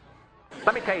ago,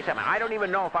 let me tell you something. I don't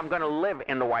even know if I'm going to live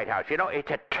in the White House. You know,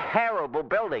 it's a terrible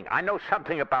building. I know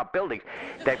something about buildings.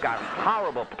 They've got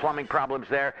horrible plumbing problems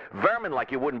there, vermin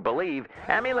like you wouldn't believe.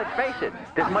 I mean, let's face it,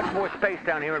 there's much more space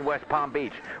down here in West Palm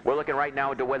Beach. We're looking right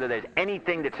now into whether there's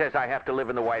anything that says I have to live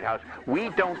in the White House. We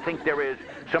don't think there is,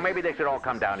 so maybe they should all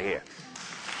come down here.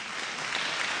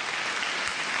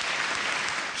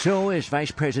 So, as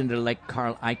Vice President-elect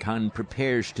Carl Icahn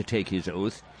prepares to take his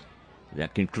oath,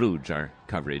 that concludes our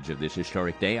coverage of this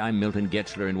historic day. I'm Milton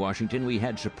Getzler in Washington. We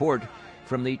had support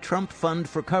from the Trump Fund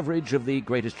for coverage of the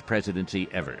greatest presidency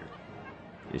ever.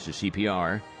 This is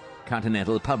CPR,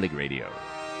 Continental Public Radio.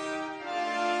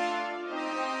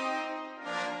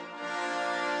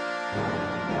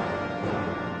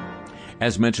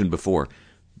 As mentioned before,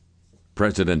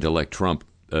 President-elect Trump,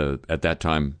 at that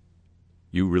time,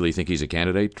 you really think he's a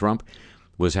candidate, Trump,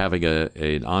 was having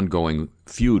an ongoing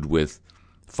feud with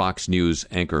Fox News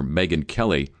anchor Megyn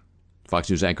Kelly, Fox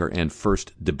News anchor and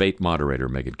first debate moderator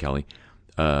Megyn Kelly,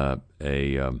 a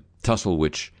tussle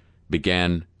which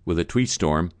began with a tweet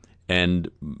storm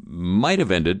and might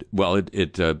have ended, well,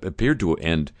 it appeared to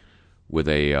end with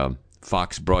a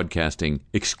Fox Broadcasting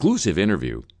exclusive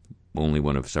interview, only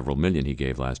one of several million he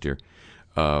gave last year,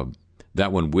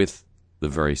 that one with the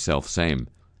very self-same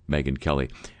Megyn Kelly.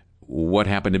 What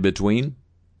happened in between?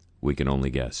 We can only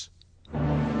guess.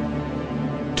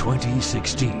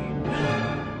 2016.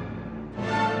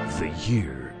 The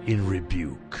year in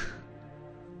Rebuke.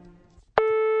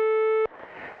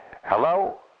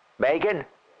 Hello? Megyn?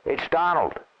 It's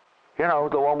Donald. You know,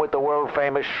 the one with the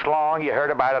world-famous schlong. You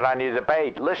heard about it on your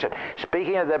debate. Listen,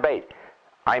 speaking of debate,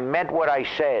 I meant what I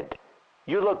said.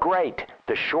 You look great.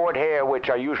 The short hair, which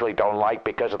I usually don't like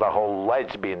because of the whole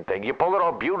lesbian thing, you pull it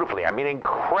off beautifully. I mean,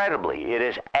 incredibly. It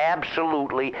is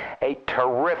absolutely a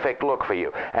terrific look for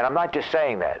you. And I'm not just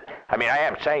saying that. I mean, I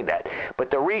am saying that.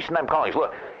 But the reason I'm calling is,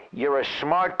 look, you're a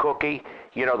smart cookie.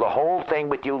 You know, the whole thing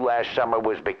with you last summer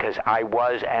was because I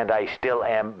was and I still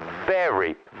am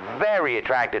very, very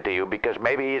attracted to you, because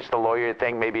maybe it's the lawyer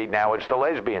thing, maybe now it's the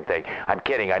lesbian thing. I'm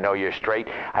kidding. I know you're straight.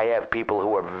 I have people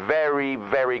who are very,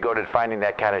 very good at finding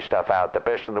that kind of stuff out. The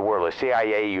best in the world. The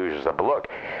CIA uses them. But look,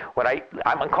 when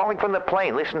I'm calling from the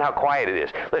plane. Listen how quiet it is.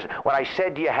 Listen, when I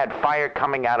said you had fire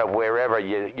coming out of wherever,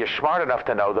 you're smart enough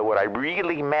to know that what I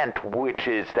really meant, which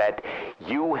is that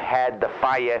you had the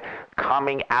fire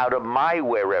coming out of my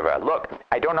wherever. Look,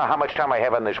 I don't know how much time I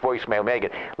have on this voicemail,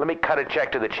 Megyn. Let me cut a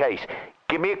check to the chase.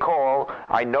 Give me a call.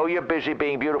 I know you're busy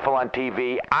being beautiful on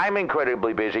TV. I'm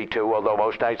incredibly busy, too, although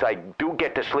most nights I do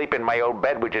get to sleep in my own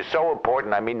bed, which is so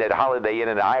important. I mean, that Holiday Inn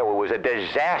in Iowa was a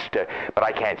disaster, but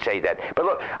I can't say that. But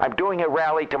look, I'm doing a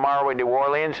rally tomorrow in New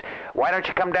Orleans. Why don't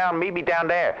you come down, meet me down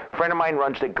there? A friend of mine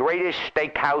runs the greatest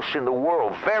steakhouse in the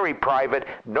world. Very private.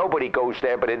 Nobody goes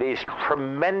there, but it is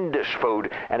tremendous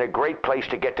food and a great place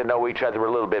to get to know each other a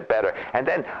little bit better. And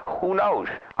then, who knows?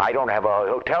 I don't have a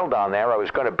hotel down there. I was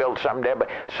going to build something there,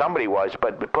 somebody was,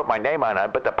 but put my name on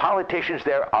it. But the politicians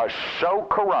there are so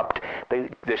corrupt.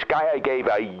 This guy I gave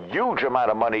a huge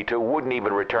amount of money to wouldn't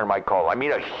even return my call. I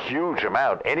mean, a huge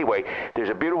amount. Anyway, there's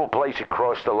a beautiful place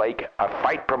across the lake. A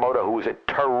fight promoter who is a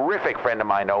terrific friend of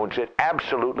mine owns it.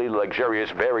 Absolutely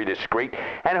luxurious, very discreet.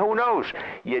 And who knows?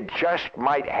 You just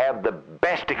might have the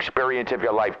best experience of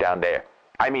your life down there.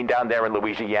 I mean, down there in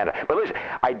Louisiana. But listen,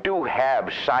 I do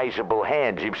have sizable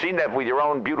hands. You've seen that with your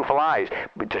own beautiful eyes.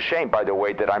 It's a shame, by the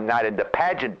way, that I'm not in the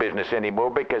pageant business anymore,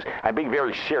 because I'm being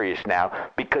very serious now,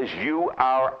 because you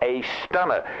are a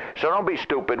stunner. So don't be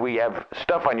stupid. We have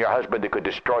stuff on your husband that could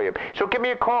destroy him. So give me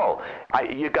a call.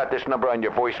 You got this number on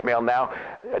your voicemail now.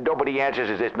 Nobody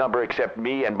answers this number except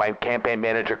me and my campaign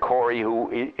manager, Corey,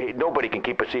 who nobody can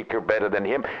keep a secret better than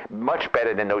him, much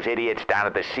better than those idiots down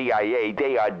at the CIA.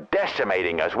 They are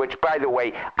decimating us, which, by the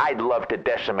way, I'd love to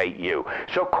decimate you.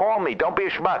 So call me. Don't be a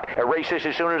schmuck. Erase this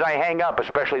as soon as I hang up,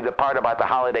 especially the part about the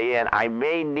Holiday Inn. I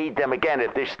may need them again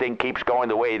if this thing keeps going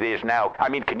the way it is now. I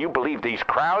mean, can you believe these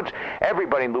crowds?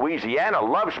 Everybody in Louisiana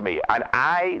loves me, and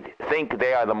I think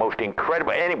they are the most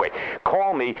incredible. Anyway,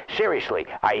 call me. Seriously,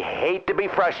 I hate to be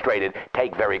frustrated.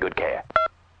 Take very good care.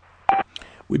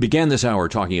 We began this hour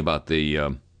talking about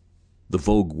the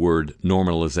vogue word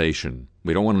normalization.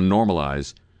 We don't want to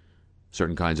normalize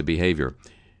certain kinds of behavior.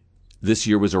 This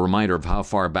year was a reminder of how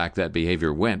far back that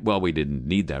behavior went. Well, we didn't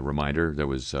need that reminder. There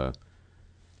was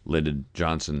Lyndon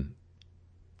Johnson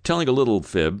telling a little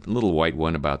fib, a little white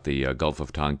one, about the Gulf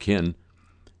of Tonkin,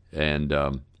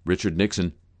 and Richard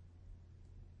Nixon.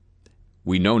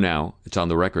 We know now, it's on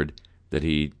the record, that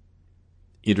he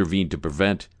intervened to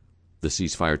prevent the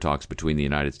ceasefire talks between the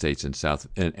United States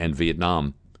and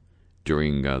Vietnam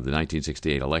during the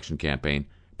 1968 election campaign,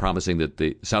 promising that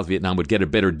the South Vietnam would get a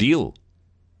better deal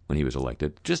when he was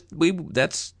elected.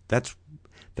 That's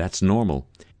normal.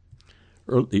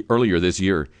 Earlier this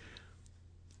year,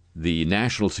 the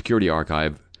National Security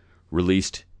Archive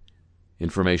released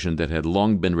information that had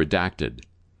long been redacted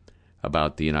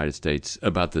about the United States,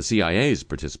 about the CIA's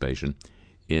participation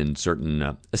in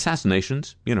certain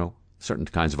assassinations, certain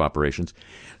kinds of operations.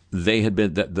 They had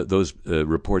been those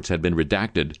reports had been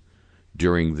redacted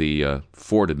during the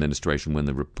Ford administration, when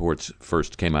the reports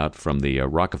first came out from the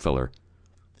Rockefeller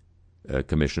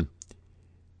Commission.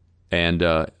 And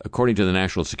according to the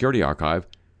National Security Archive,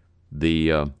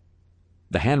 the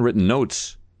handwritten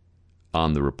notes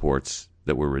on the reports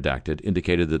that were redacted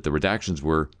indicated that the redactions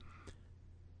were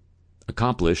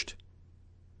accomplished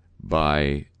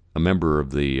by a member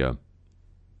of the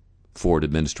Ford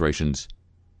administration's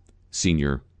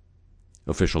senior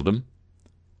officialdom,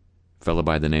 a fellow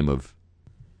by the name of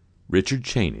Richard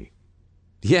Cheney.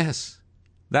 Yes,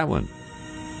 that one.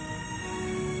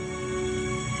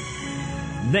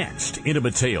 Next,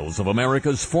 intimate tales of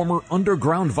America's former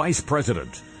underground vice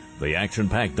president. The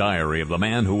action-packed diary of the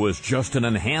man who was just an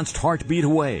enhanced heartbeat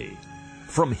away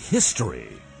from history.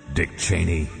 Dick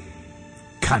Cheney.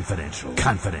 Confidential.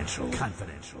 Confidential.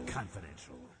 Confidential.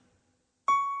 Confidential.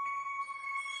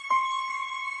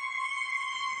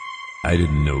 I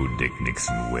didn't know Dick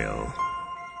Nixon well.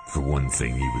 For one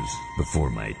thing, he was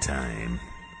before my time.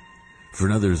 For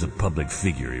another, as a public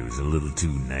figure, he was a little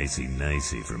too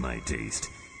nicey-nicey for my taste.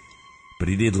 But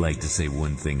he did like to say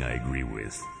one thing I agree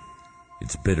with.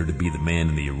 It's better to be the man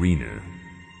in the arena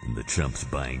than the chumps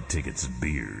buying tickets and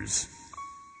beers.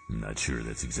 I'm not sure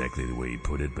that's exactly the way he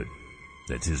put it, but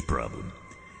that's his problem.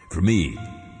 For me,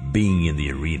 being in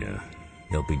the arena,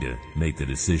 helping to make the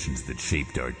decisions that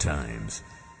shaped our times,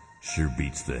 sure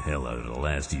beats the hell out of the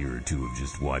last year or two of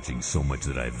just watching so much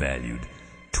that I valued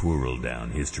twirl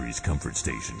down history's comfort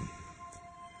station.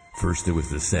 First, there was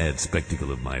the sad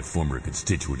spectacle of my former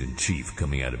constituent-in-chief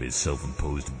coming out of his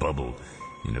self-imposed bubble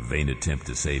in a vain attempt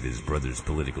to save his brother's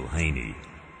political hiney.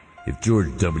 If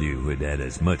George W. had had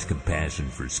as much compassion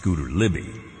for Scooter Libby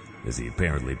as he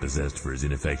apparently possessed for his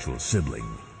ineffectual sibling,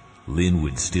 Lynn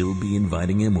would still be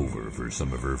inviting him over for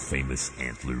some of her famous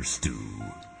antler stew.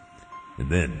 And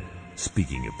then,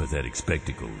 speaking of pathetic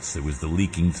spectacles, there was the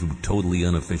leaking through totally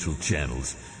unofficial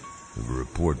channels of a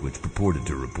report which purported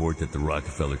to report that the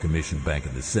Rockefeller Commission back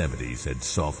in the 70s had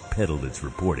soft-pedaled its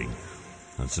reporting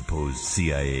on supposed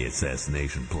CIA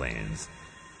assassination plans,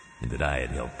 and that I had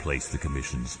helped place the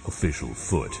Commission's official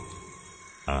foot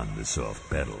on the soft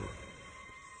pedal.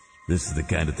 This is the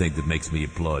kind of thing that makes me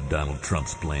applaud Donald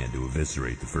Trump's plan to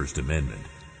eviscerate the First Amendment.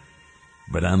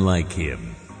 But unlike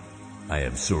him, I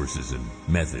have sources and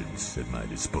methods at my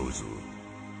disposal,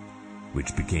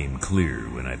 which became clear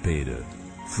when I paid a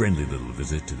friendly little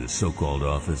visit to the so-called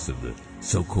office of the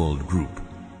so-called group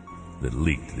that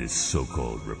leaked this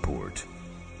so-called report.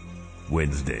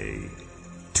 Wednesday,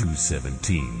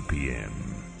 2:17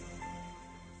 p.m.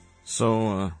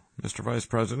 So, Mr. Vice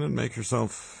President, make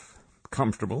yourself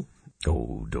comfortable.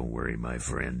 Oh, don't worry, my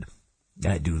friend.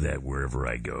 I do that wherever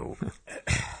I go.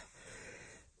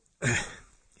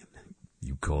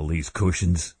 You call these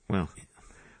cushions? Well,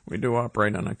 we do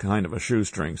operate on a kind of a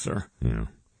shoestring, sir. Yeah.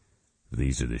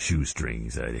 These are the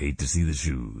shoestrings. I'd hate to see the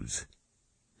shoes.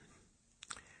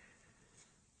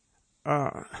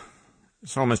 So,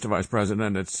 Mr. Vice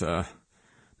President, it's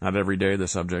not every day the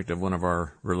subject of one of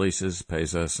our releases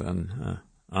pays us an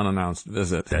unannounced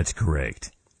visit. That's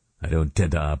correct. I don't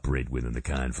tend to operate within the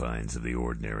confines of the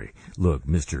ordinary. Look,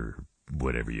 Mr.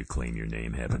 Whatever you claim your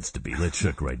name happens to be, let's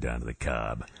shuck right down to the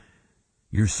cob.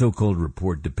 Your so-called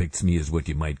report depicts me as what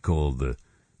you might call the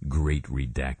great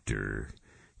redactor,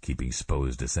 keeping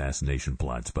supposed assassination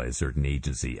plots by a certain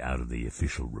agency out of the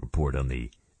official report on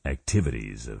the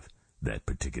activities of that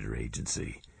particular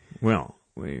agency. Well,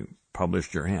 we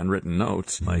published your handwritten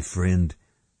notes. My friend,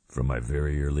 from my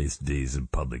very earliest days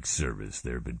of public service,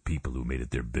 there have been people who made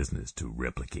it their business to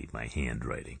replicate my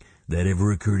handwriting. That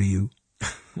ever occur to you?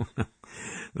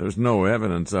 There's no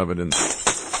evidence of it in...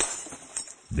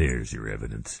 There's your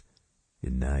evidence.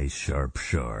 In nice sharp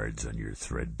shards on your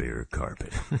threadbare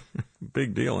carpet.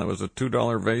 Big deal. That was a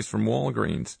 $2 vase from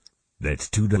Walgreens. That's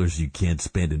 $2 you can't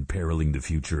spend imperiling the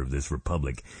future of this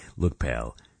republic. Look,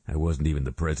 pal, I wasn't even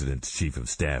the president's chief of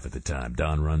staff at the time.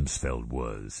 Don Rumsfeld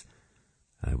was.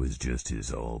 I was just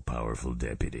his all-powerful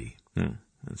deputy.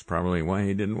 That's probably why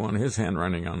he didn't want his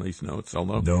handwriting on these notes,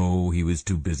 although... No, he was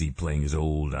too busy playing his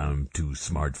old I'm too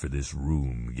smart for this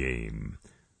room game,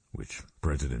 which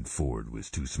President Ford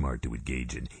was too smart to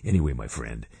engage in. Anyway, my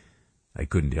friend, I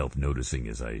couldn't help noticing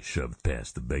as I shoved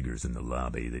past the beggars in the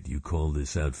lobby that you call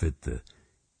this outfit the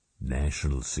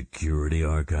National Security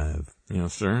Archive.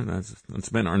 Yes, sir. That's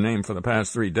been our name for the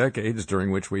past 3 decades,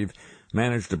 during which we've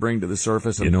managed to bring to the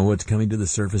surface... You know what's coming to the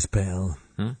surface, pal?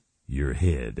 Your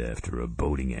head after a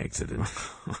boating accident.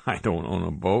 I don't own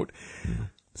a boat.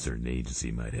 A certain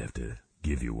agency might have to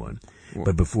give you one.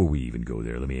 But before we even go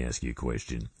there, let me ask you a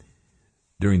question.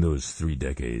 During those 3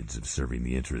 decades of serving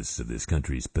the interests of this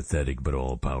country's pathetic but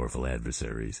all-powerful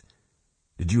adversaries,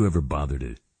 did you ever bother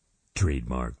to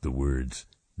trademark the words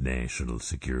national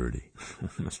security?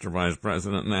 Mr. Vice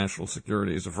President, national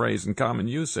security is a phrase in common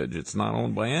usage. It's not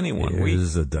owned by anyone.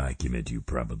 Here's a document you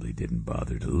probably didn't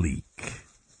bother to leak.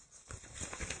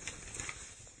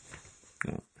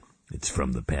 It's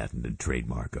from the Patent and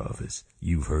Trademark Office.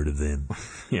 You've heard of them?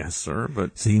 Yes, sir,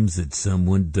 but... Seems that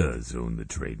someone does own the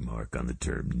trademark on the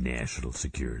term national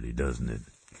security, doesn't it?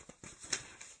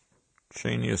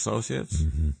 Cheney Associates?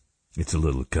 Mm-hmm. It's a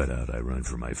little cutout I run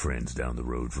for my friends down the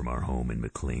road from our home in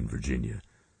McLean, Virginia.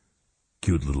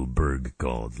 Cute little burg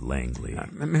called Langley.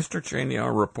 Mr. Cheney,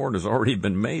 our report has already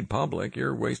been made public.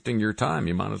 You're wasting your time.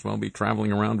 You might as well be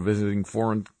traveling around visiting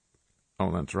foreign...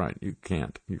 Oh, that's right. You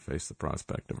can't. You face the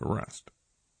prospect of arrest.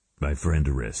 My friend,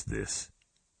 arrest this.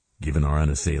 Given our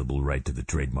unassailable right to the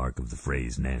trademark of the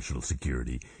phrase national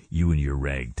security, you and your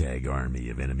ragtag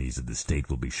army of enemies of the state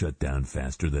will be shut down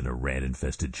faster than a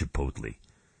rat-infested chipotle.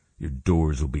 Your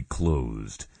doors will be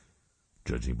closed,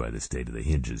 judging by the state of the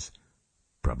hinges,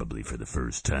 probably for the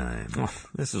first time. Oh,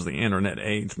 this is the internet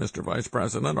age, Mr. Vice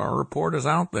President. Our report is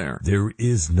out there. There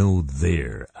is no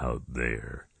there out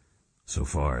there. So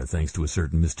far, thanks to a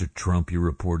certain Mr. Trump, your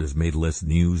report has made less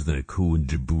news than a coup in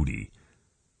Djibouti.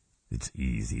 It's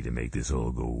easy to make this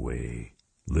all go away.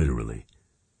 Literally.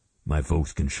 My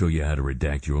folks can show you how to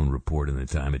redact your own report in the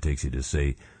time it takes you to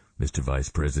say, Mr. Vice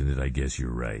President, I guess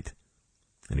you're right.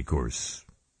 And of course,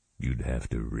 you'd have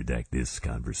to redact this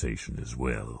conversation as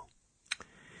well.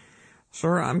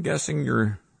 Sir, I'm guessing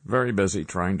you're very busy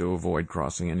trying to avoid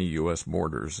crossing any U.S.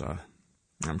 borders.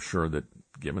 I'm sure that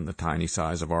given the tiny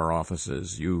size of our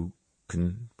offices, you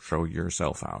can show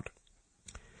yourself out.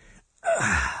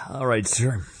 All right,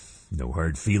 sir. No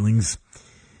hard feelings.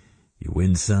 You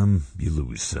win some, you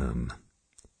lose some.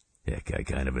 Heck, I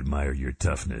kind of admire your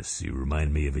toughness. You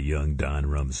remind me of a young Don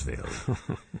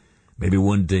Rumsfeld. Maybe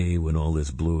one day when all this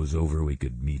blows over, we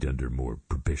could meet under more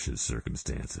propitious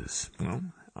circumstances. Well,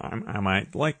 I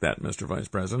might like that, Mr. Vice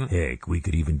President. Heck, we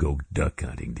could even go duck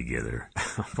hunting together.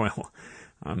 Well,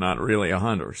 I'm not really a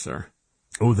hunter, sir.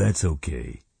 Oh, that's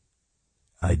okay.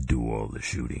 I'd do all the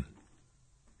shooting.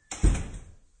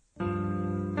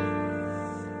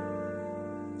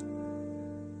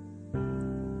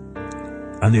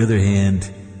 On the other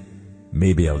hand,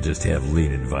 maybe I'll just have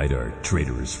Lynn invite our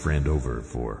traitorous friend over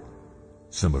for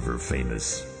some of her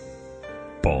famous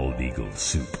bald eagle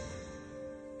soup.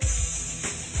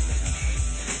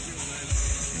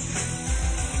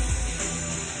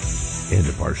 And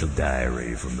a partial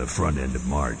diary from the front end of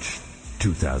March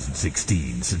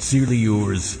 2016. Sincerely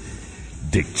yours,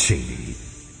 Dick Cheney.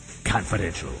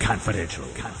 Confidential.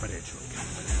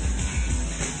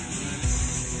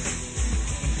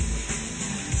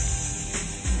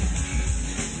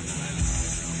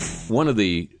 One of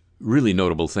the really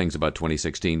notable things about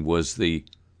 2016 was the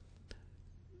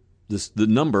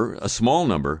number, a small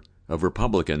number of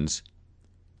Republicans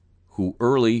who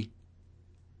early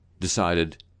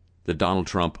decided that Donald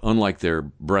Trump, unlike their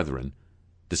brethren,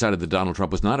 decided that Donald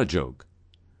Trump was not a joke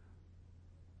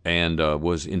and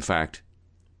was, in fact,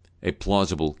 a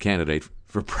plausible candidate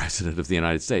for president of the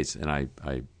United States. And I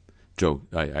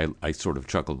sort of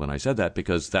chuckled when I said that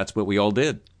because that's what we all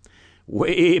did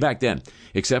way back then,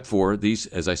 except for these,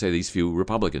 as I say, these few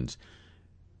Republicans.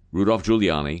 Rudolph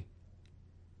Giuliani,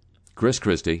 Chris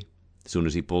Christie, as soon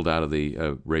as he pulled out of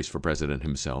the race for president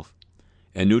himself,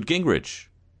 and Newt Gingrich,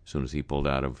 as soon as he pulled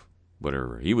out of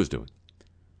whatever he was doing.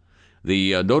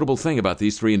 The notable thing about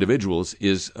these three individuals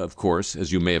is, of course,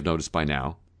 as you may have noticed by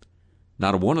now,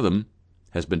 not a one of them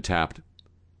has been tapped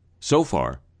so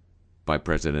far by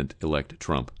President-elect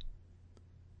Trump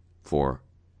for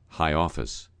high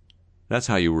office. That's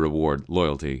how you reward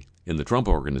loyalty in the Trump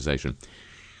organization.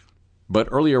 But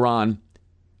earlier on,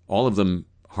 all of them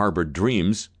harbored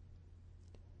dreams.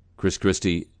 Chris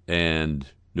Christie and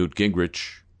Newt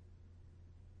Gingrich,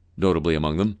 notably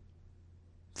among them,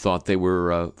 thought they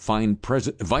were fine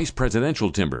vice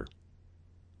presidential timber.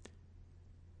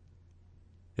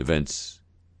 Events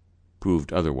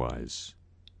proved otherwise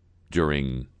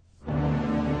during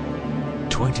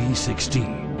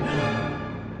 2016.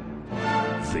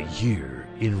 The year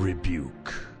in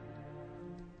rebuke.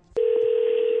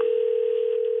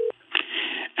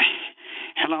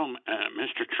 Hello,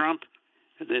 Mr. Trump.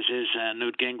 This is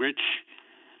Newt Gingrich.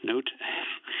 Newt,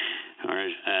 or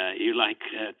you like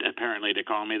apparently to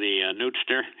call me the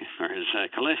Newtster, or as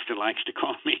Callista likes to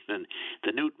call me,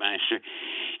 the Newtmeister.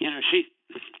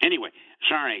 Anyway,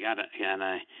 sorry, got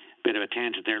a bit of a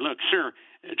tangent there. Look, sir,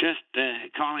 just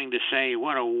calling to say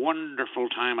what a wonderful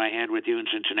time I had with you in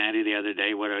Cincinnati the other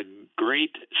day. What a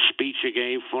great speech you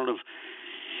gave, full of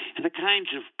the kinds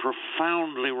of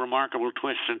profoundly remarkable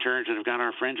twists and turns that have got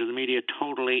our friends in the media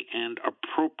totally and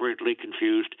appropriately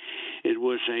confused. It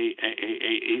was a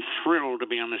thrill to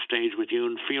be on the stage with you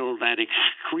and feel that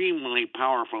extremely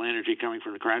powerful energy coming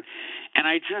from the crowd. And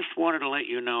I just wanted to let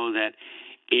you know that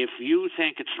if you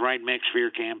think it's the right mix for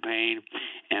your campaign,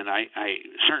 and I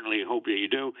certainly hope that you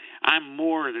do, I'm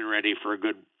more than ready for a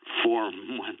good 4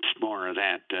 months more of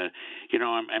that.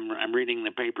 I'm reading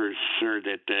the papers, sir,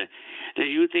 that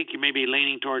you think you may be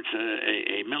leaning towards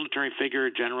a military figure,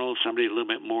 a general, somebody a little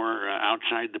bit more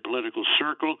outside the political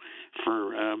circle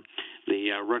for the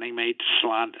running mate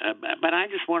slot. But I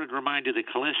just wanted to remind you that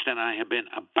Callista and I have been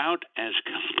about as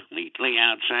completely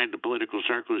outside the political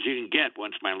circle as you can get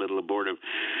once my little abortive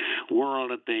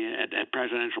world at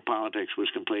presidential politics was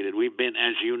completed. We've been,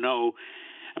 as you know,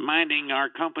 minding our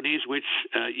companies, which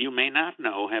you may not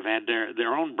know have had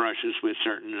their own brushes with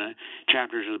certain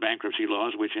chapters of the bankruptcy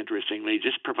laws, which interestingly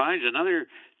just provides another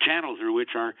channel through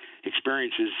which our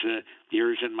experiences,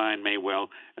 yours and mine, may well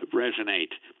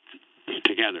resonate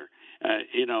together.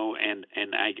 And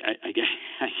I guess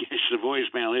the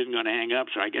voicemail isn't going to hang up,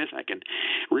 so I guess I can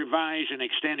revise and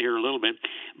extend here a little bit.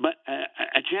 But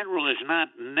a general is not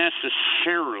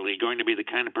necessarily going to be the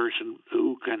kind of person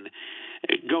who can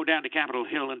go down to Capitol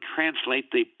Hill and translate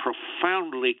the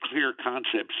profoundly clear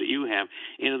concepts that you have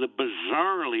into the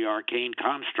bizarrely arcane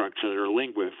constructs that are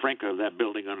lingua franca of that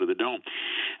building under the dome.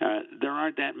 There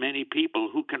aren't that many people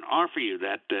who can offer you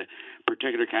that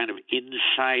particular kind of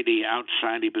inside-y,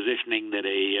 outside-y positioning that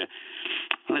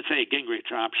let's say a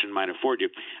Gingrich option might afford you.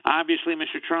 Obviously,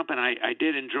 Mr. Trump, and I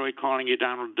did enjoy calling you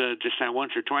Donald just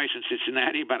once or twice in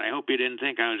Cincinnati, but I hope you didn't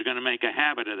think I was going to make a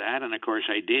habit of that, and of course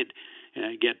I did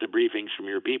get the briefings from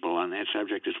your people on that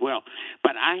subject as well.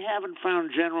 But I haven't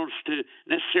found generals to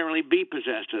necessarily be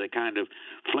possessed of the kind of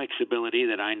flexibility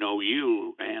that I know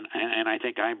you and I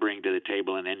think I bring to the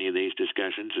table in any of these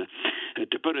discussions.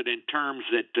 To put it in terms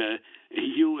that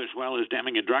you, as well as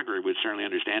Deming and Drugger, would certainly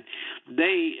understand,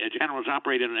 generals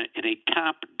operate in a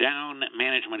top-down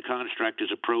management construct as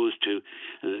opposed to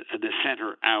the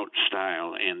center-out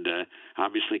style. And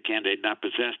obviously, candidate not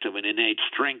possessed of an innate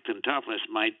strength and toughness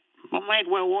might might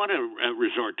well want to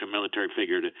resort to a military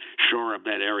figure to shore up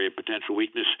that area of potential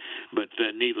weakness, but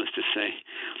needless to say.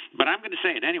 But I'm going to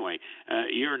say it anyway.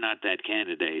 You're not that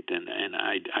candidate, and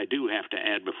I do have to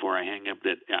add before I hang up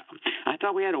that I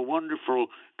thought we had a wonderful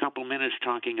couple minutes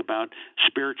talking about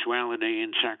spirituality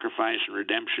and sacrifice and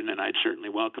redemption, and I'd certainly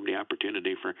welcome the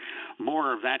opportunity for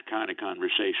more of that kind of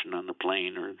conversation on the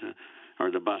plane or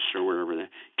the bus or wherever the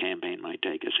campaign might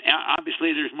take us.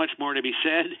 Obviously, there's much more to be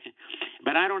said,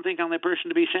 but I don't think I'm the person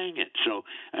to be saying it. So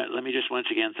let me just once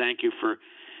again thank you for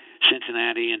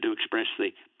Cincinnati and to express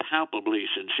the palpably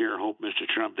sincere hope, Mr.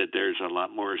 Trump, that there's a lot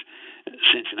more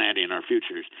Cincinnati in our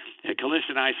futures.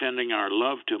 Callista and I sending our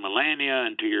love to Melania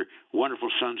and to your wonderful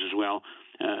sons as well.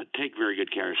 Take very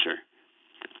good care, sir.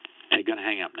 I'm going to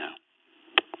hang up now.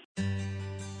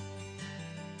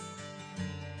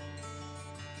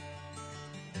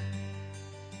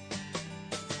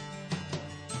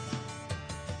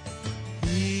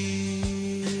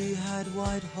 He had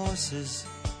white horses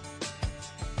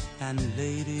and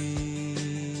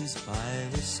ladies by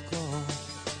the score,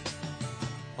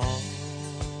 all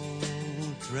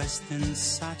dressed in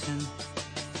satin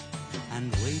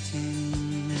and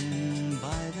waiting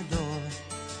by the door.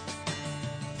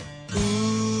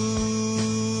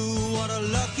 Ooh, what a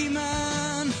lucky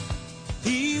man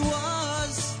he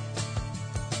was.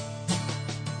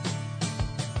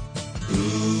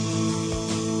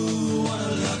 Ooh, what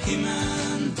a lucky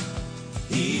man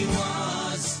he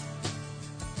was.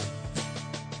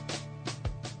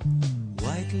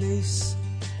 White lace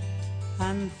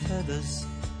and feathers,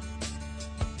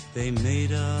 they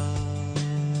made up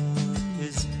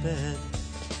his bed.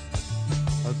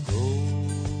 A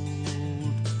gold-covered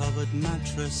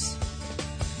mattress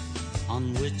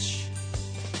on which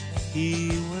he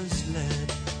was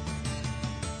led.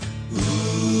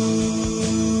 Ooh,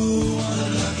 what a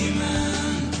lucky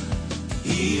man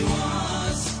he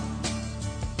was.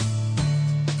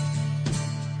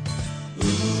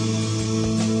 Ooh,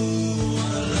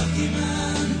 what a lucky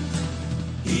man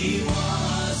he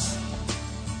was.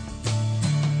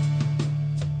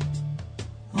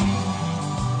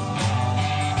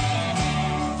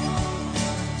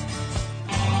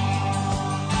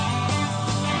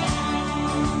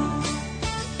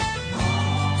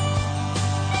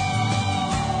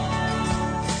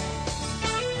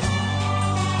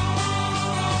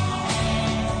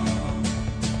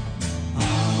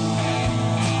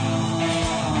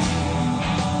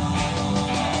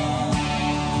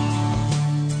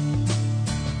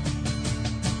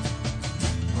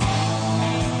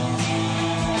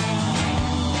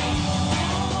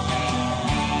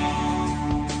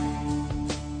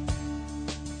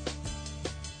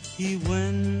 He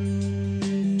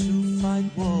went to fight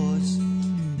wars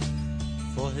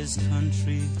for his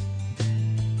country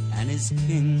and his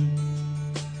king,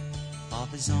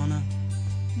 of his honor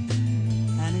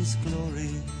and his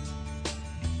glory.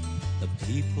 The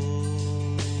people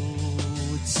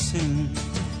would sing.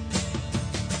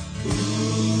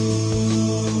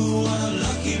 Ooh, what a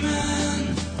lucky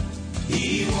man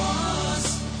he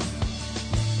was.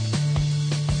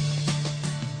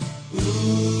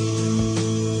 Ooh,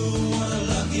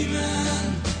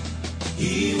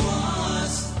 he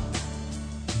was.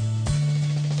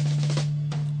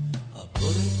 A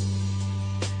bullet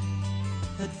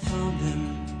had found him.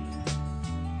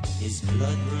 His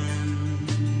blood ran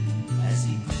as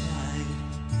he cried.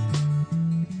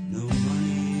 No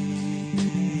money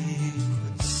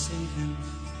could save him,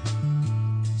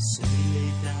 so he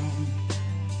lay down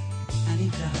and he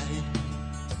died.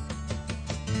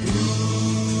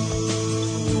 Ooh,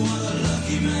 what a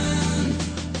lucky man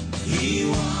he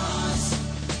was.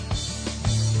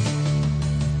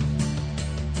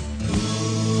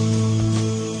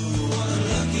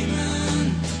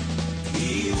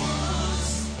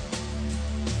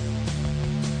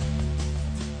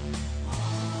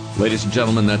 Ladies and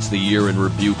gentlemen, that's the year in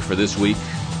Rebuke for this week.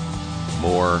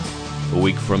 More a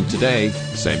week from today,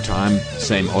 same time,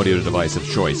 same audio device of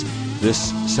choice.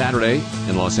 This Saturday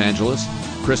in Los Angeles,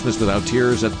 Christmas Without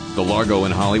Tears at the Largo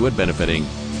in Hollywood, benefiting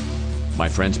My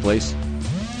Friend's Place.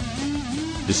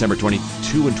 December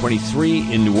 22 and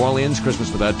 23 in New Orleans,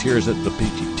 Christmas Without Tears at the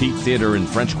Petit Theater in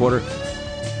French Quarter,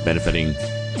 benefiting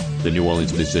the New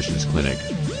Orleans Musicians Clinic.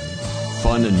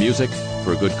 Fun and music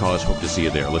for a good cause. Hope to see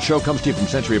you there. The show comes to you from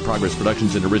Century of Progress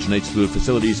Productions and originates through the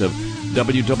facilities of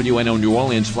WWNO New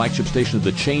Orleans, flagship station of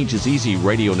the Change is Easy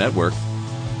radio network.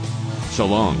 So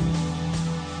long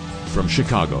from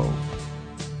Chicago.